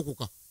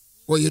teyazuukuka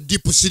oyo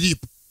deep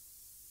sleep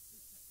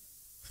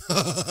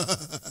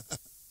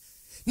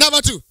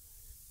n'abatu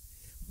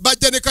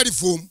bajja ne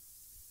kalifuumu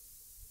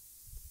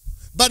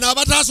bano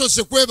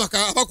abataasose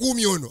kwebaka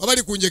abakuumi ono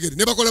abali ku njegere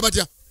ne bakola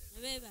batya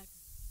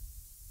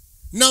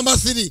number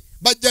 3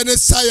 bajja ne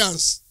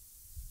science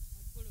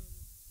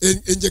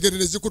enjegere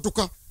ne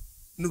zikutuka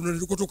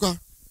nelikutuka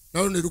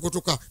nalo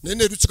nelikutuka naye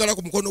nelusikala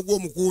ku mukono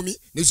gw'omukuumi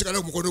nelusikala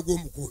ku mukono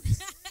gw'omukuumi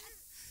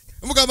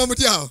mugamba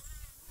mutyawo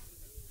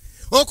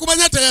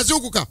okumanya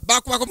tayazuukuka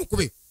bakubako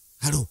mukube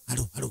halo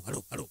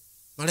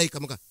malayika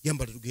muga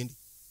yambala tugende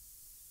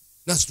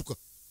nasituka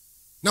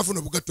nafuna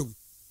obugatto bwe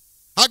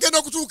agenda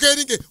okutuuka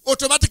eringe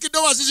automatic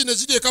doors zino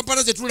ziri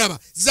ekampala zetulaba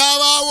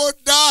zabaawo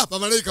dda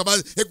bamalayika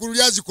eggulu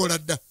lyazikola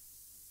dda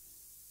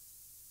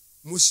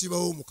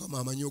musibawo Mukama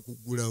amanyi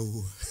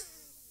okuggulawo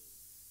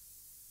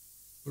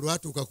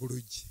olwatuuka ku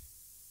luggi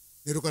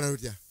nerukana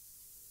lutya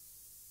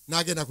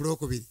n'agenda ku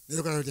lwokubiri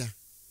nerukana lutya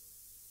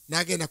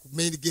n'agenda ku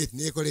main gate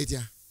nekola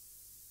etya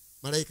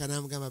malayika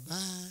n'amugamba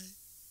bye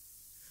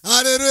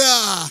haleluya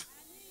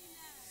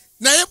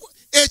naye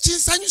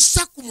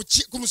ekinsanyusa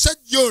ku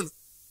musajja ono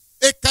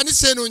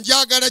ekkanisa eno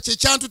njagala kye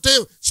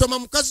kyantuteyo soma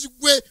mukazi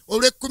gwe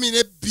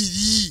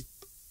olw'12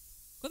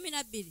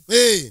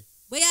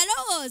 bwe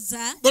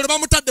yalowooza bwe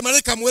bamutadde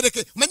malayika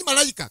amuwereke manyi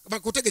malayika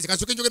bakutegeze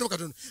kasoke njogere mu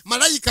Katonda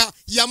malayika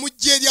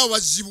yamujja eri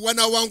awazibu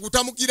wanawangu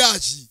tamugira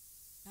ki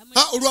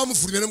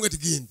olwamufulumya namugati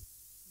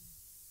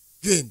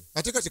genda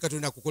ate kati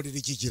Katonda akukolera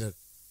iki kirala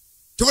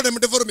tubone mu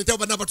development abo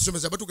bana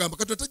batusomesa batugamba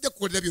Katonda tajja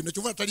kukolera byonna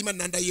kyova talima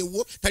nanda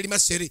yewo talima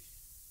sere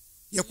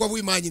yakuwa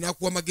bwimanyi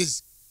n'akuwa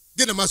magezi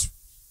genda maaso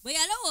bwe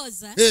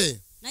yalowooza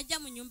najja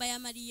mu nnyumba ya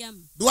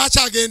Mariyamu lwaki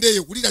agenda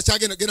eyo wulira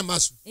kyagenda genda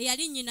maaso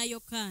eyali nnyina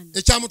Yokaana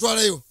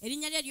ekyamutwalayo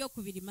erinnya lye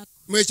eryokubiri Mako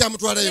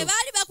mwekyamutwalayo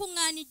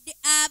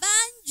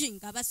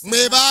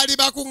mwe baali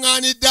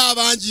bakuŋŋaanidde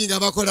abangi nga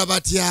bakola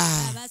batya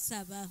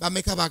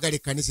bameka baagala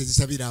ekkanisa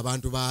ezisabira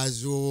abantu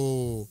baazo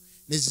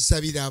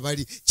nezisabira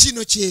abali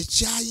kino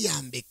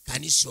kyekyayamba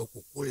ekkanisa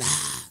okukula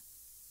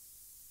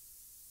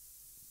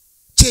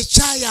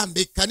kyekyayamba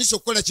ekkanisa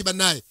okukola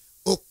kibanaye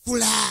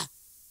okula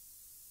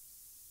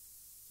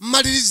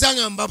mmaliriza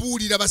nga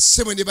mbabuulira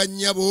bassebo ne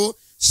bannyabo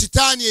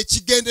sitaani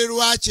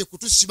ekigendererwa kye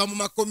kutusiba mu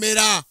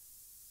makomera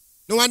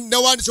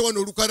nawandise wano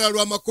olukalala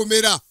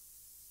lw'amakomera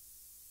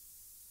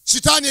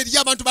sitaani eri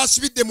abantu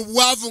basibidde mu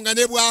bwavu nga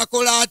ne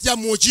bwakola atya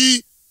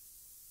muki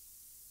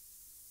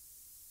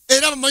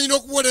era bamanyi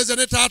n'okubonereza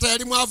ne taata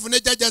yali mwavu ne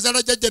jjajja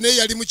azaala jjajja naye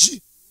yali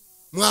muki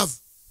mwavu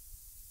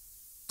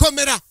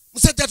komera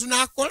musajja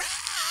tunaakola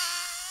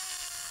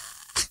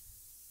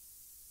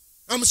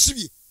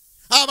amusibye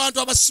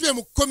abantu abasibe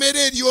mu kkomera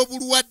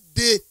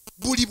ery'obulwadde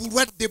buli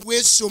bulwadde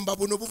bwesomba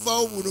buno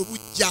buvaawo buno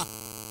bujja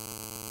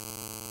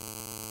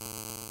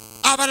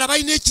abala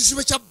balina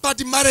ekizibu kya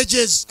bad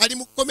marriages ali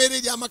mu kkomera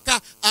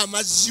ery'amaka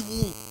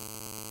amazibu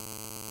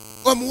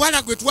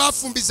omuwala gwe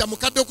twafumbiza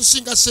mukadde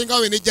okusinga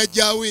sengawe ne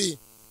jjajjaawe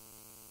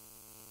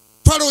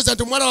twalowooza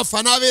nti omuwala waffe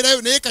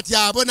anaabeerayo naye kati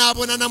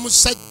abonaabona na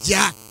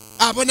musajja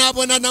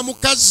abonaabona na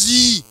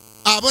mukazi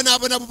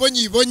abonaabona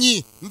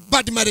bubonyibonyi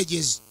bad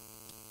marriages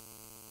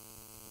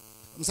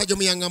omusajja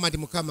omuyangamba nti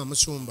Mukama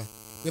musumba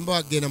bwemba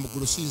wagenda mu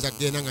ggulu siyinza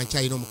kgenda nga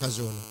nkyalina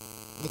omukazi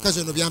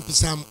ono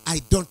byampisaamu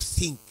I don't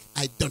think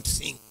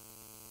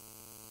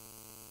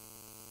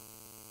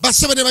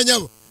basebe ne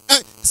banyabo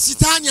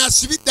sitaani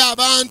asibidde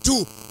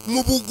abantu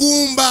mu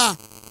bugumba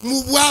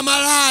mu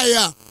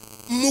bw'amalaya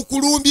mu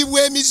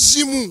kulumbibwa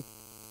emizimu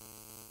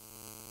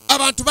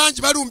abantu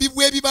bangi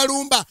balumbibwa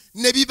ebibalumba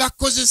ne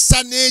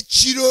bibakozesa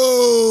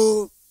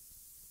n'ekiro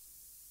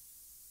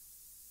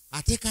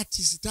ate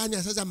kati sitaani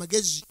asaza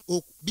amagezi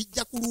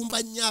bijja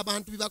kulumba nnyo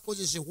abantu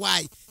bibakozese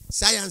why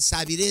science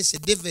abirese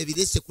deva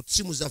ebirese ku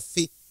tsimu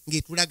zaffe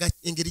ng'etulaga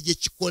engeri gye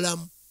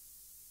kikolamu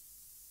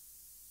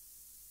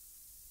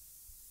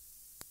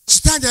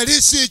sitaani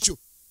aleese ekyo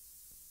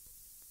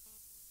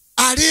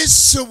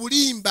aleese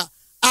obulimba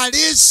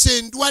aleese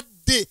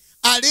endwadde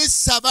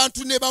aleese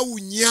abantu ne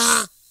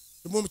bawunya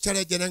lumu omukyala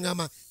yajja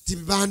nangamba nti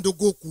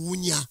bandoga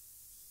okuwunya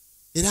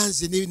era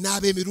nze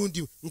naaba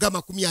emirundi nga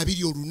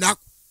 20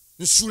 olunaku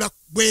nsula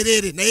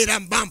bwereere naye era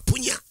mba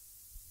mpunya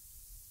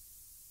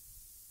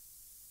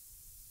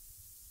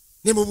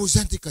ne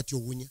mubuuza nti kati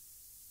owunya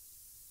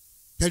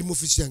tali mu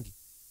ofisi yange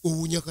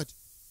owunya kati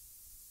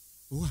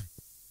wa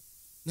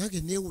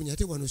nange neewunya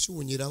ate wano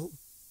siwunyirawo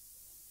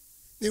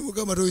ne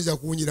mugamba toyinza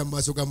kuwunyira mu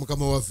maaso ga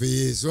mukama waffe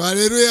Yesu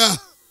haleluya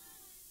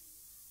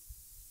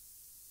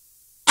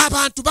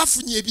abantu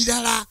bafunye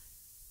ebirala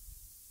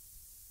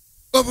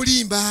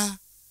obulimba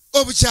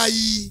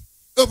obukyayi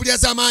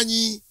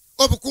obulyazamaanyi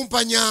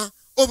obukumpanya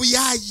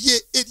obuyaye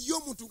eriyo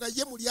omuntu nga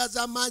ye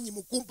mulyazamaanyi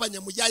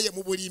mukumpanya muyaye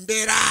mu buli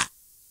mbeera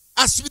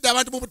asibidde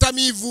abantu mu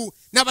butamiivu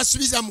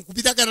n'abasubiza mu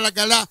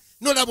kubiragalagala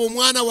nolaba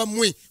omwana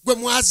wammwe gwe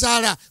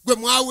mwazaala gwe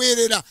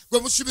mwaweerera gwe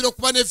musuubira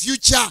okuba ne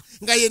future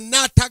nga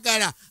yenna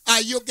atagala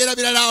ayogera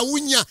birala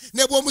awunya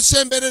ne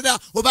bw'omusemberera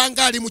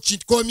obanga ali mu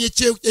kikoomye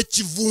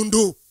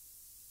ekivundu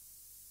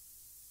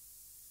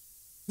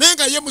naye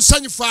nga ye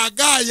musanyufu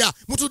agaaya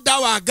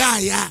mutuddeawo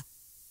agaaya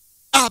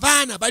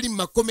abaana bali mu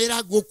makomera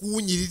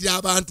ag'okuwunyirira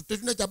abantu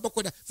tetuna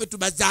kyabakola ffe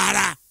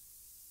tubazaala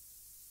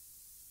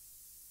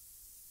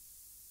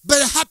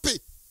bali happy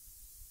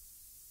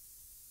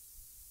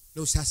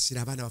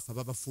nosaasira abaana baffe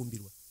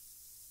ababafumbirwa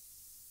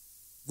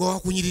gwe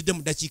wakunyiridde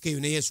mu ddakiika eyo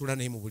naye yesuula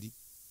naye mu buli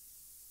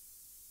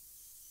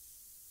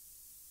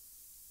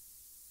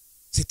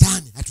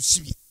setaani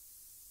atusibye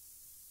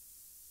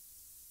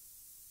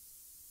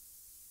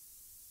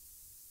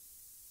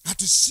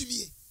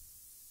atusibye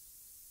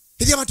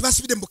eri abantu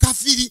basibidde mu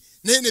bukafiri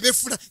naye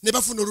ne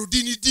bafuna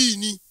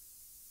oludiinidiini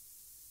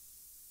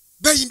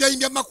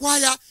beyimbayimbya mu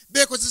makwaya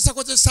bekozesa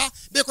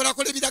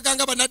bekolakola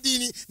ebiraganga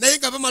bannaddiini naye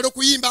nga bamala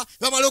okuyimba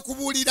bamala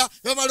okubuulira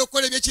bamala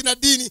okukola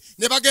ebyekinaddiini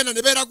ne bagenda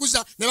ne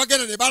beeraguza ne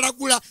bagenda ne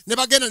balagula ne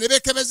bagenda ne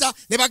bekebeza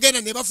ne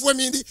bagenda ne bafuwa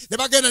emindi ne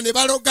bagenda ne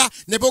baloga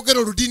ne boogera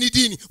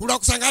oludiinidiini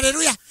olwakusanga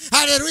aleluya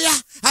aleluya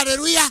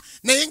aleluya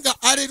naye nga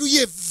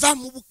aleluya eva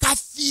mu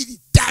bukafiri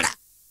ddala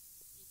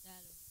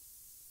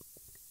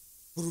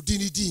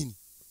oludiinidiini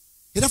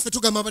era ffe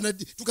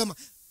tugamba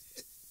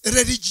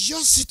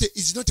religiosity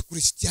is not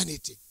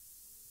Christianity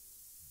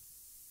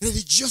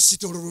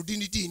religiosity olwo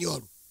oludiinidiini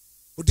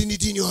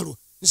olwo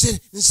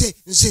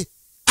nze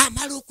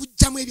amala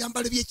okugjamu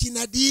ebyambalo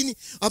byekinadiini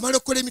amala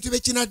okukola emintu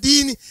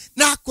byekinadiini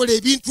n'akola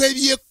ebintu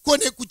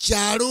ebyekone ku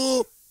kyalo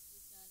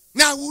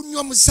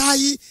n'awunywa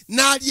musaayi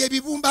n'alya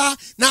ebibumba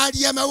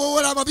n'alya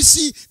amawowola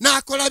amabisi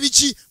n'akola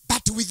biki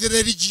but with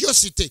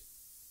religiosity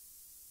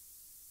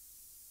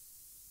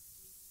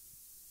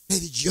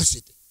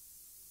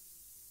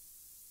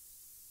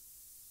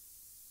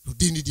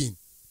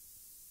ludiinidiini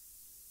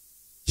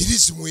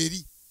irizimu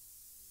eri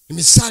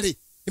emisale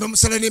ne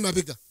bamusala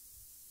n'emabega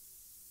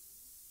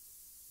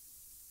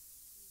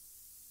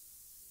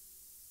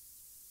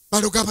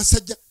baloga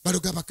abasajja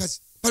baloga abakazi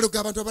baloga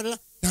abantu abalala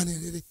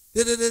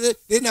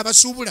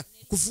n'abasuubula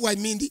kufuwa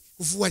emindi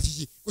kufuwa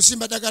kiki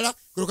kusimba ddagala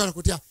kulokana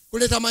kutya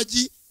kuleeta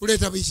amagi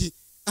kuleeta biki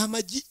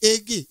amagi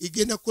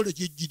egenda kukola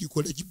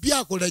kyegirikola ki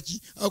byakola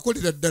ki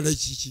akolera ddala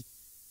kiki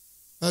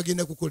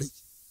agenda kukola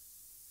ki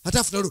ate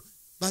afutalo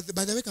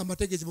badabeka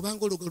amategeezi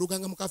bwebanga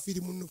olugaluganga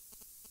mukafiri muno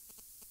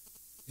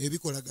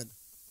ebikolagana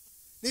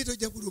naye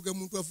tojja kuluga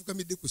muntu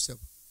afukamidde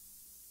kusaba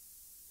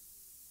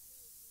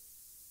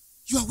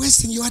you are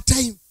wasting your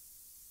time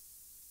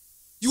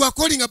you are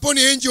calling upon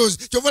angels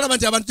kyova olaba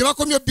nti abantu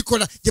gyebakomye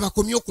obikola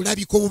gyebakomye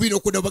okulabika obubi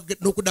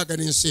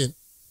n'okudagana ensi eno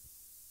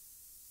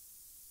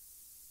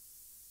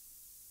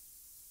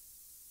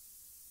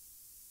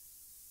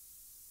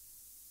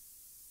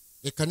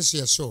ekkanisa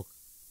yasooka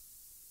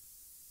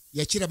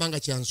yakirabanga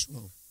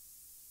kyansonga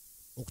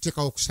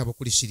okuteekawo okusaba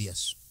okuli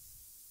serious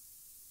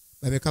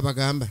babeka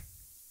bagamba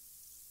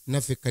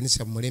naffe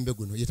ekkanisa mu mulembe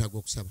guno yetaaga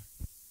okusaba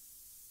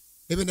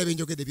ebyonna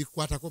byenjogedde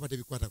bikwatako oba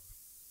tebikwatako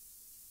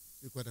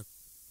bikwatako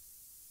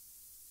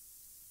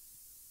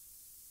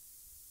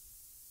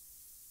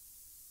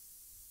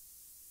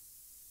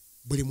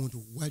buli muntu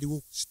waliwo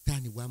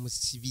sitaani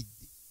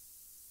bwamusibidde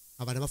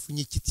abaana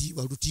bafunye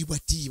ekitiibwa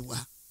lutiibwatiibwa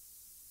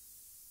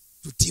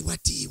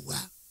tutiibwatiibwa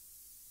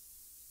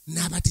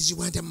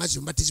n'abatizibwa ntya mumazzi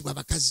mubatizibwa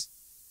abakazi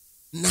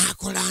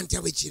n'akola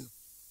ntya bwe kino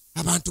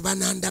abantu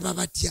banandaba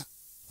batya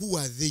who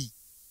are they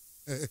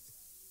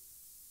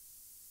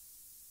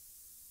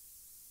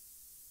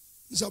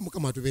nsaba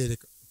mukama atubeere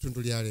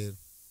tuntu lya leero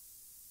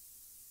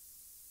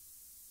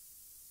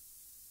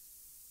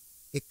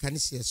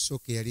ekkanisa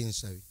yasooka yali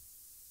ensabi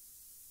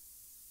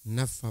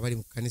naffe abali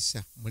mu kkanisa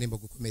mulembe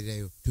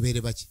gukomererayo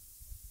tubeere baki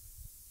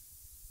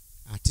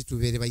ate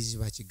tubeere bayizi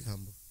ba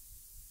kigambo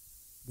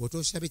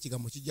bw'otosaba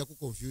ekigambo kijja ku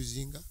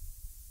confusinga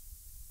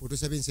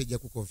bw'otosaba ensi ejja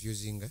ku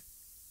confusinga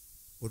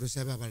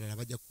bw'otosaba abalala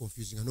bajja ku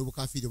confusinga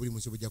n'obukafiiri buli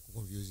munsi bujja ku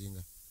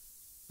confusinga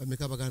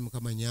bameka bagala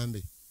Mukama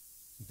nyambe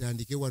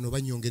ntandike wano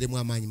banyongeremu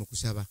amaanyi mu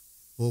kusaba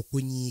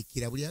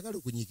okunyiikira buli agala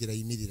okunyiikira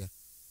yimirira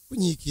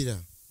kunyiikira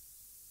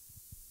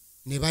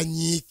ne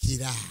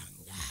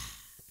banyiikiranga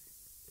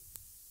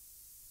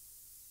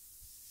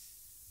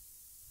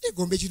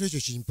egombe kino ekyo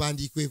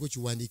kimpandiikweko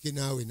kiwandiike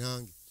naawe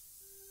nange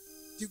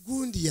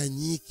tigundi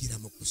yanyiikira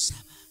mu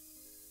kusaba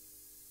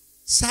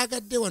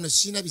saagadde wano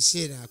sina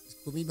biseera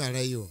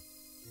kubimalayo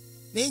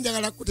naye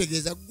njagala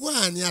kutegeeza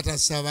gwani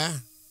atasaba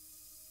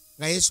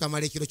nga Yesu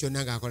amala ekiro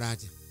kyonna ng'akola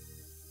atya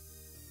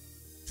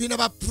tulina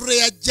ba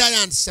prayer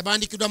giants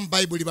abawandiikiddwa mu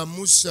Bayibuli ba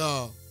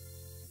Musa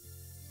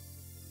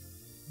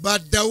ba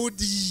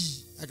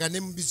Dawudi agane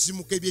mu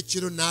bizimuka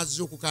ebyekiro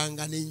n'azza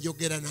okukanga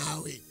n'enjogera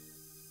naawe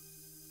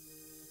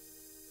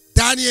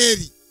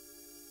Danieli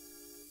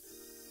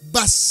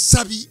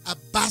basabi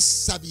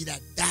abasabira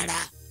ddala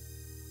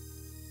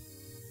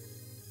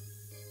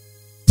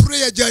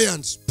prayer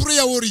giants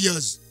prayer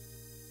warriors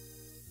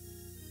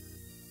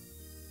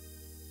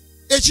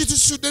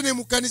ekitusudde ne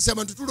mu kkanisa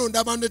abantu tulonda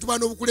abantu ne tuba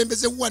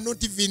n'obukulembeze who are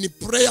not even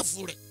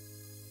prayerful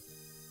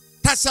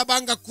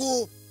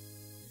tasabangako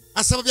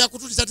asaba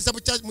byakutulisa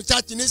mu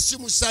kyaki n'esi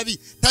musabi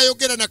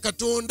tayogera na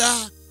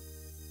Katonda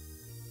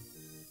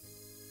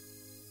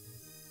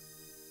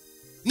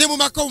ne mu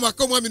maka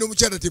omwami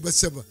n'omukyala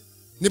tebasaba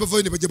ne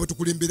bavayo ne bajja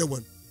batukulembera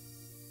wano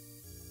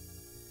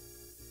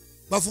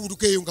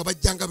bafubutuka eyo nga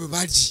bajjanga bwe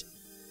bali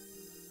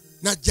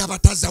najja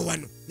abataza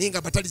wano naye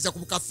nga bataliza ku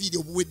bukafiiri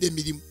obuwedde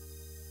emirimu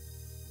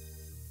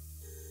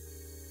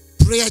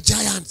prayer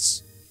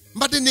giants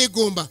mbadde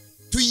neegomba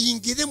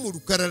tuyingire mu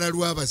lukalala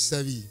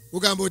lw'abasabi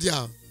ogamba oti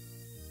awo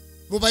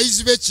mu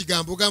bayizi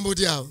b'ekigambo ogamba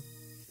oti awo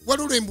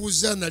waliwo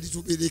embuuza nali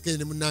tubeereka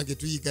ne munnange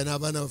tuyiga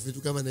n'abaana baffe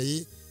tugamba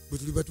naye bwe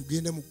tuli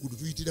batugenda mu ggulu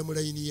tuyitira mu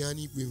layini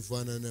yaani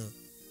Byenfuna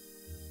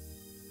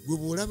gwe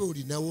bw'olaba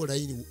olinawo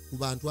layini ku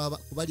bantu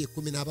ku bali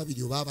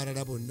 12 oba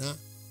abalala bonna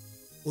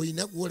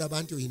olina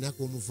gw'olaba nti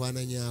olinako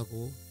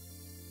omufaananyako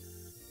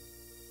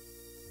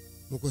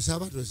mu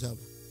kusaba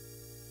tosaba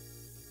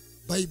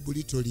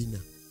Bayibuli tolina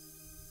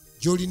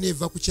gy'olina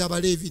eva ku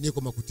ky'Abaleevi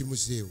nekoma ku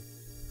Timoseewo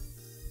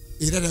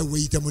era nawe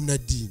weyita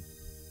munnaddiini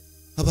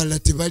abalala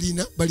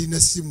tebalina balina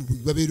simu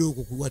babeera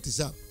okwo ku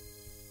WhatsApp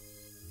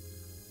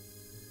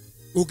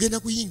ogenda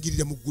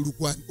kuyingirira mu ggulu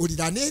kwani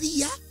oliraana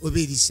Eriya oba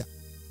Erisa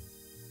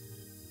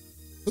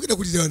ogenda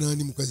kuliraana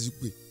nani mukazi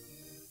gwe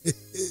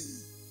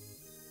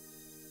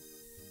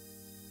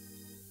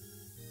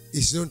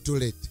It's not too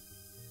late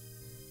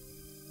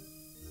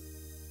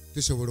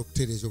tusobola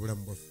okutereeza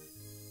obulamu bwaffe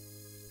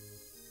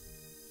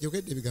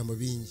jogedde ebigambo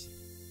bingi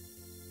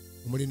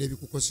omulina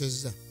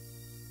ebikukosezza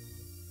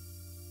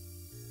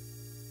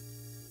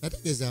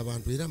nategeeza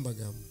abantu era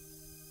mbagamba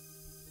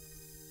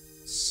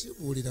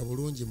sibuulira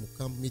bulungi mu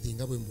camp meeting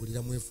nga bwe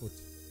mbuulira mu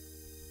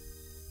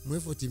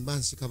effort mba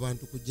nsika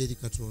bantu kujja eri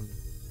Katonda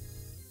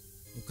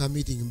mu camp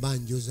meeting mba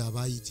njoza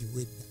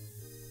abaayitibwa edda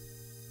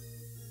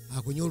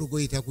akunya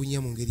olugoye takunya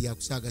mu ngeri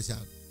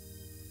yakusaagasaaga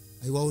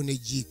ayiwawo ne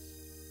jiiki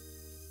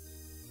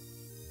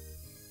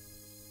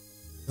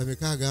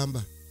bameka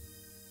agamba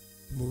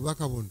mu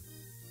bubaka buno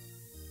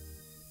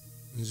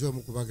nze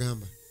omu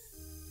kubagamba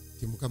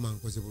ti Mukama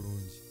nkoze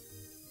bulungi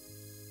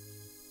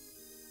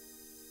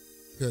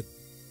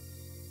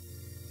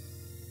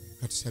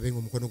katusabe nga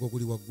omukono gwo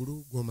guli waggulu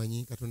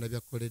gwomanyi Katonda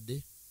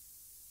byakkoledde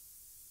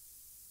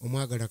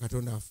omwagala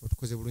Katonda waffe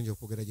tukoze bulungi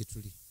okwogera gye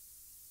tuli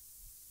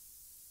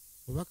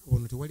obubaka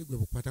buno tewali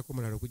gwe bukwatako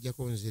mulala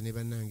okuggyako nze ne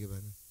bannange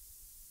bano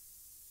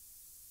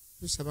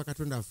tusaba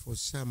Katonda waffe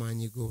osse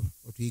amaanyi go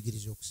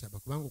otuyigiriza okusaba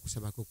kubanga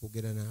okusabako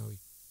okwogera naawe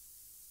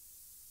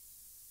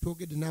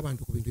twogedde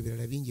n'abantu ku bintu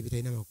ebirala bingi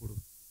bitalina makulu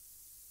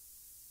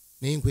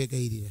naye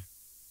nkwegayirira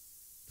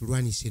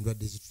tulwanise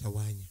endwadde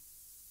ezitutawaanya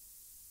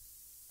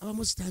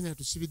abamu sitaani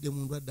atusibidde mu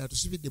ndwadde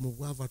atusibidde mu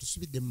bwavu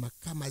atusibidde mu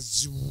maka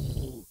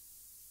mazibu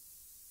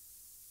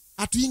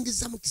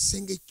atuyingiza mu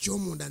kisenge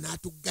ky'omunda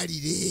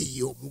n'atuggalira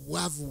eyo mu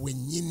bwavu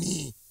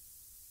bwennyini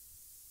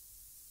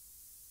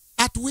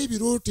atuwa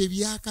ebirooto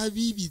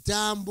ebyakabi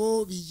bitambo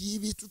biki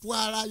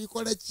bitutwala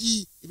bikola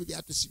ki ebyo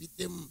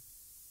byatusibiddemu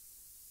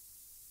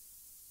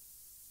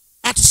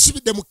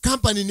atusibidde mu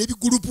kampani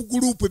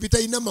n'ebigulupu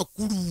ebitalina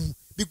makulu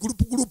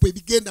bigulupu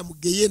ebigenda mu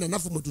geyeena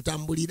naffe mwe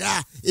tutambulira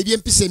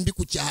ebyempisa embi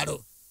ku kyalo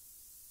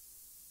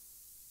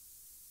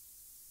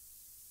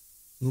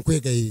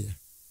nkwegayirira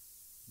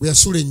bwe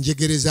yasula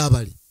enjegere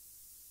z'abali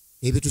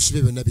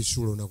ebitusibe byonna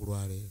bisuula olunaku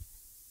lwaleero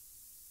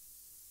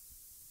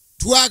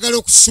twagala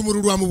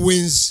okusumululwa mu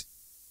bwenzi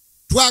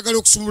twagala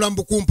okusumulula mu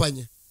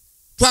bukumpanya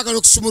twagala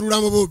okusumulula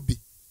mu bubbi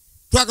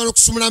twagala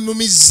okusumulula mu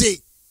mize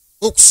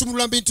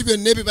okusumulula mu bintu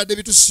byonna ebibadde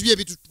bitusibye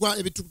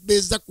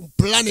ebitubeeza ku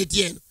planeti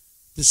eno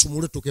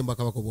tusumule tukemba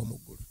kabaka obw'omu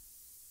ggulu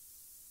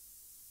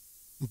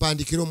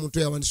mpandikira omuntu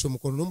yawandisa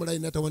omukono n'omulala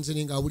alina atawandise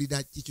naye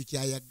ng'awulira kikyo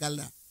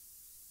kyayagala.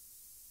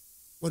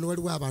 Wano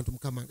waliwo abantu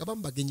Mukama nga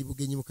bamu bagenyi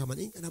bugenyi Mukama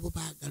naye nga nabo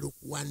baagala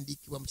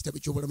okuwandiikibwa mu kitabo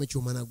ky'obulamu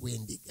eky'omwana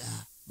gw'endiga.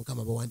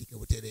 Mukama bawandiike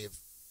butereevu.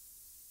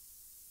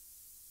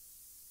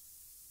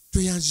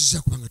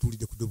 Toyanziza kubanga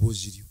tuwulidde ku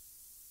ddoboozi lyo.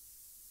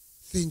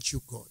 Thank you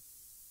God.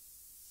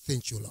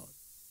 Thank you Lord.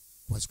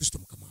 Kwa Yesu Kristo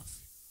Mukama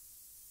waffe.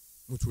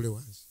 Mutuule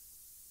wansi.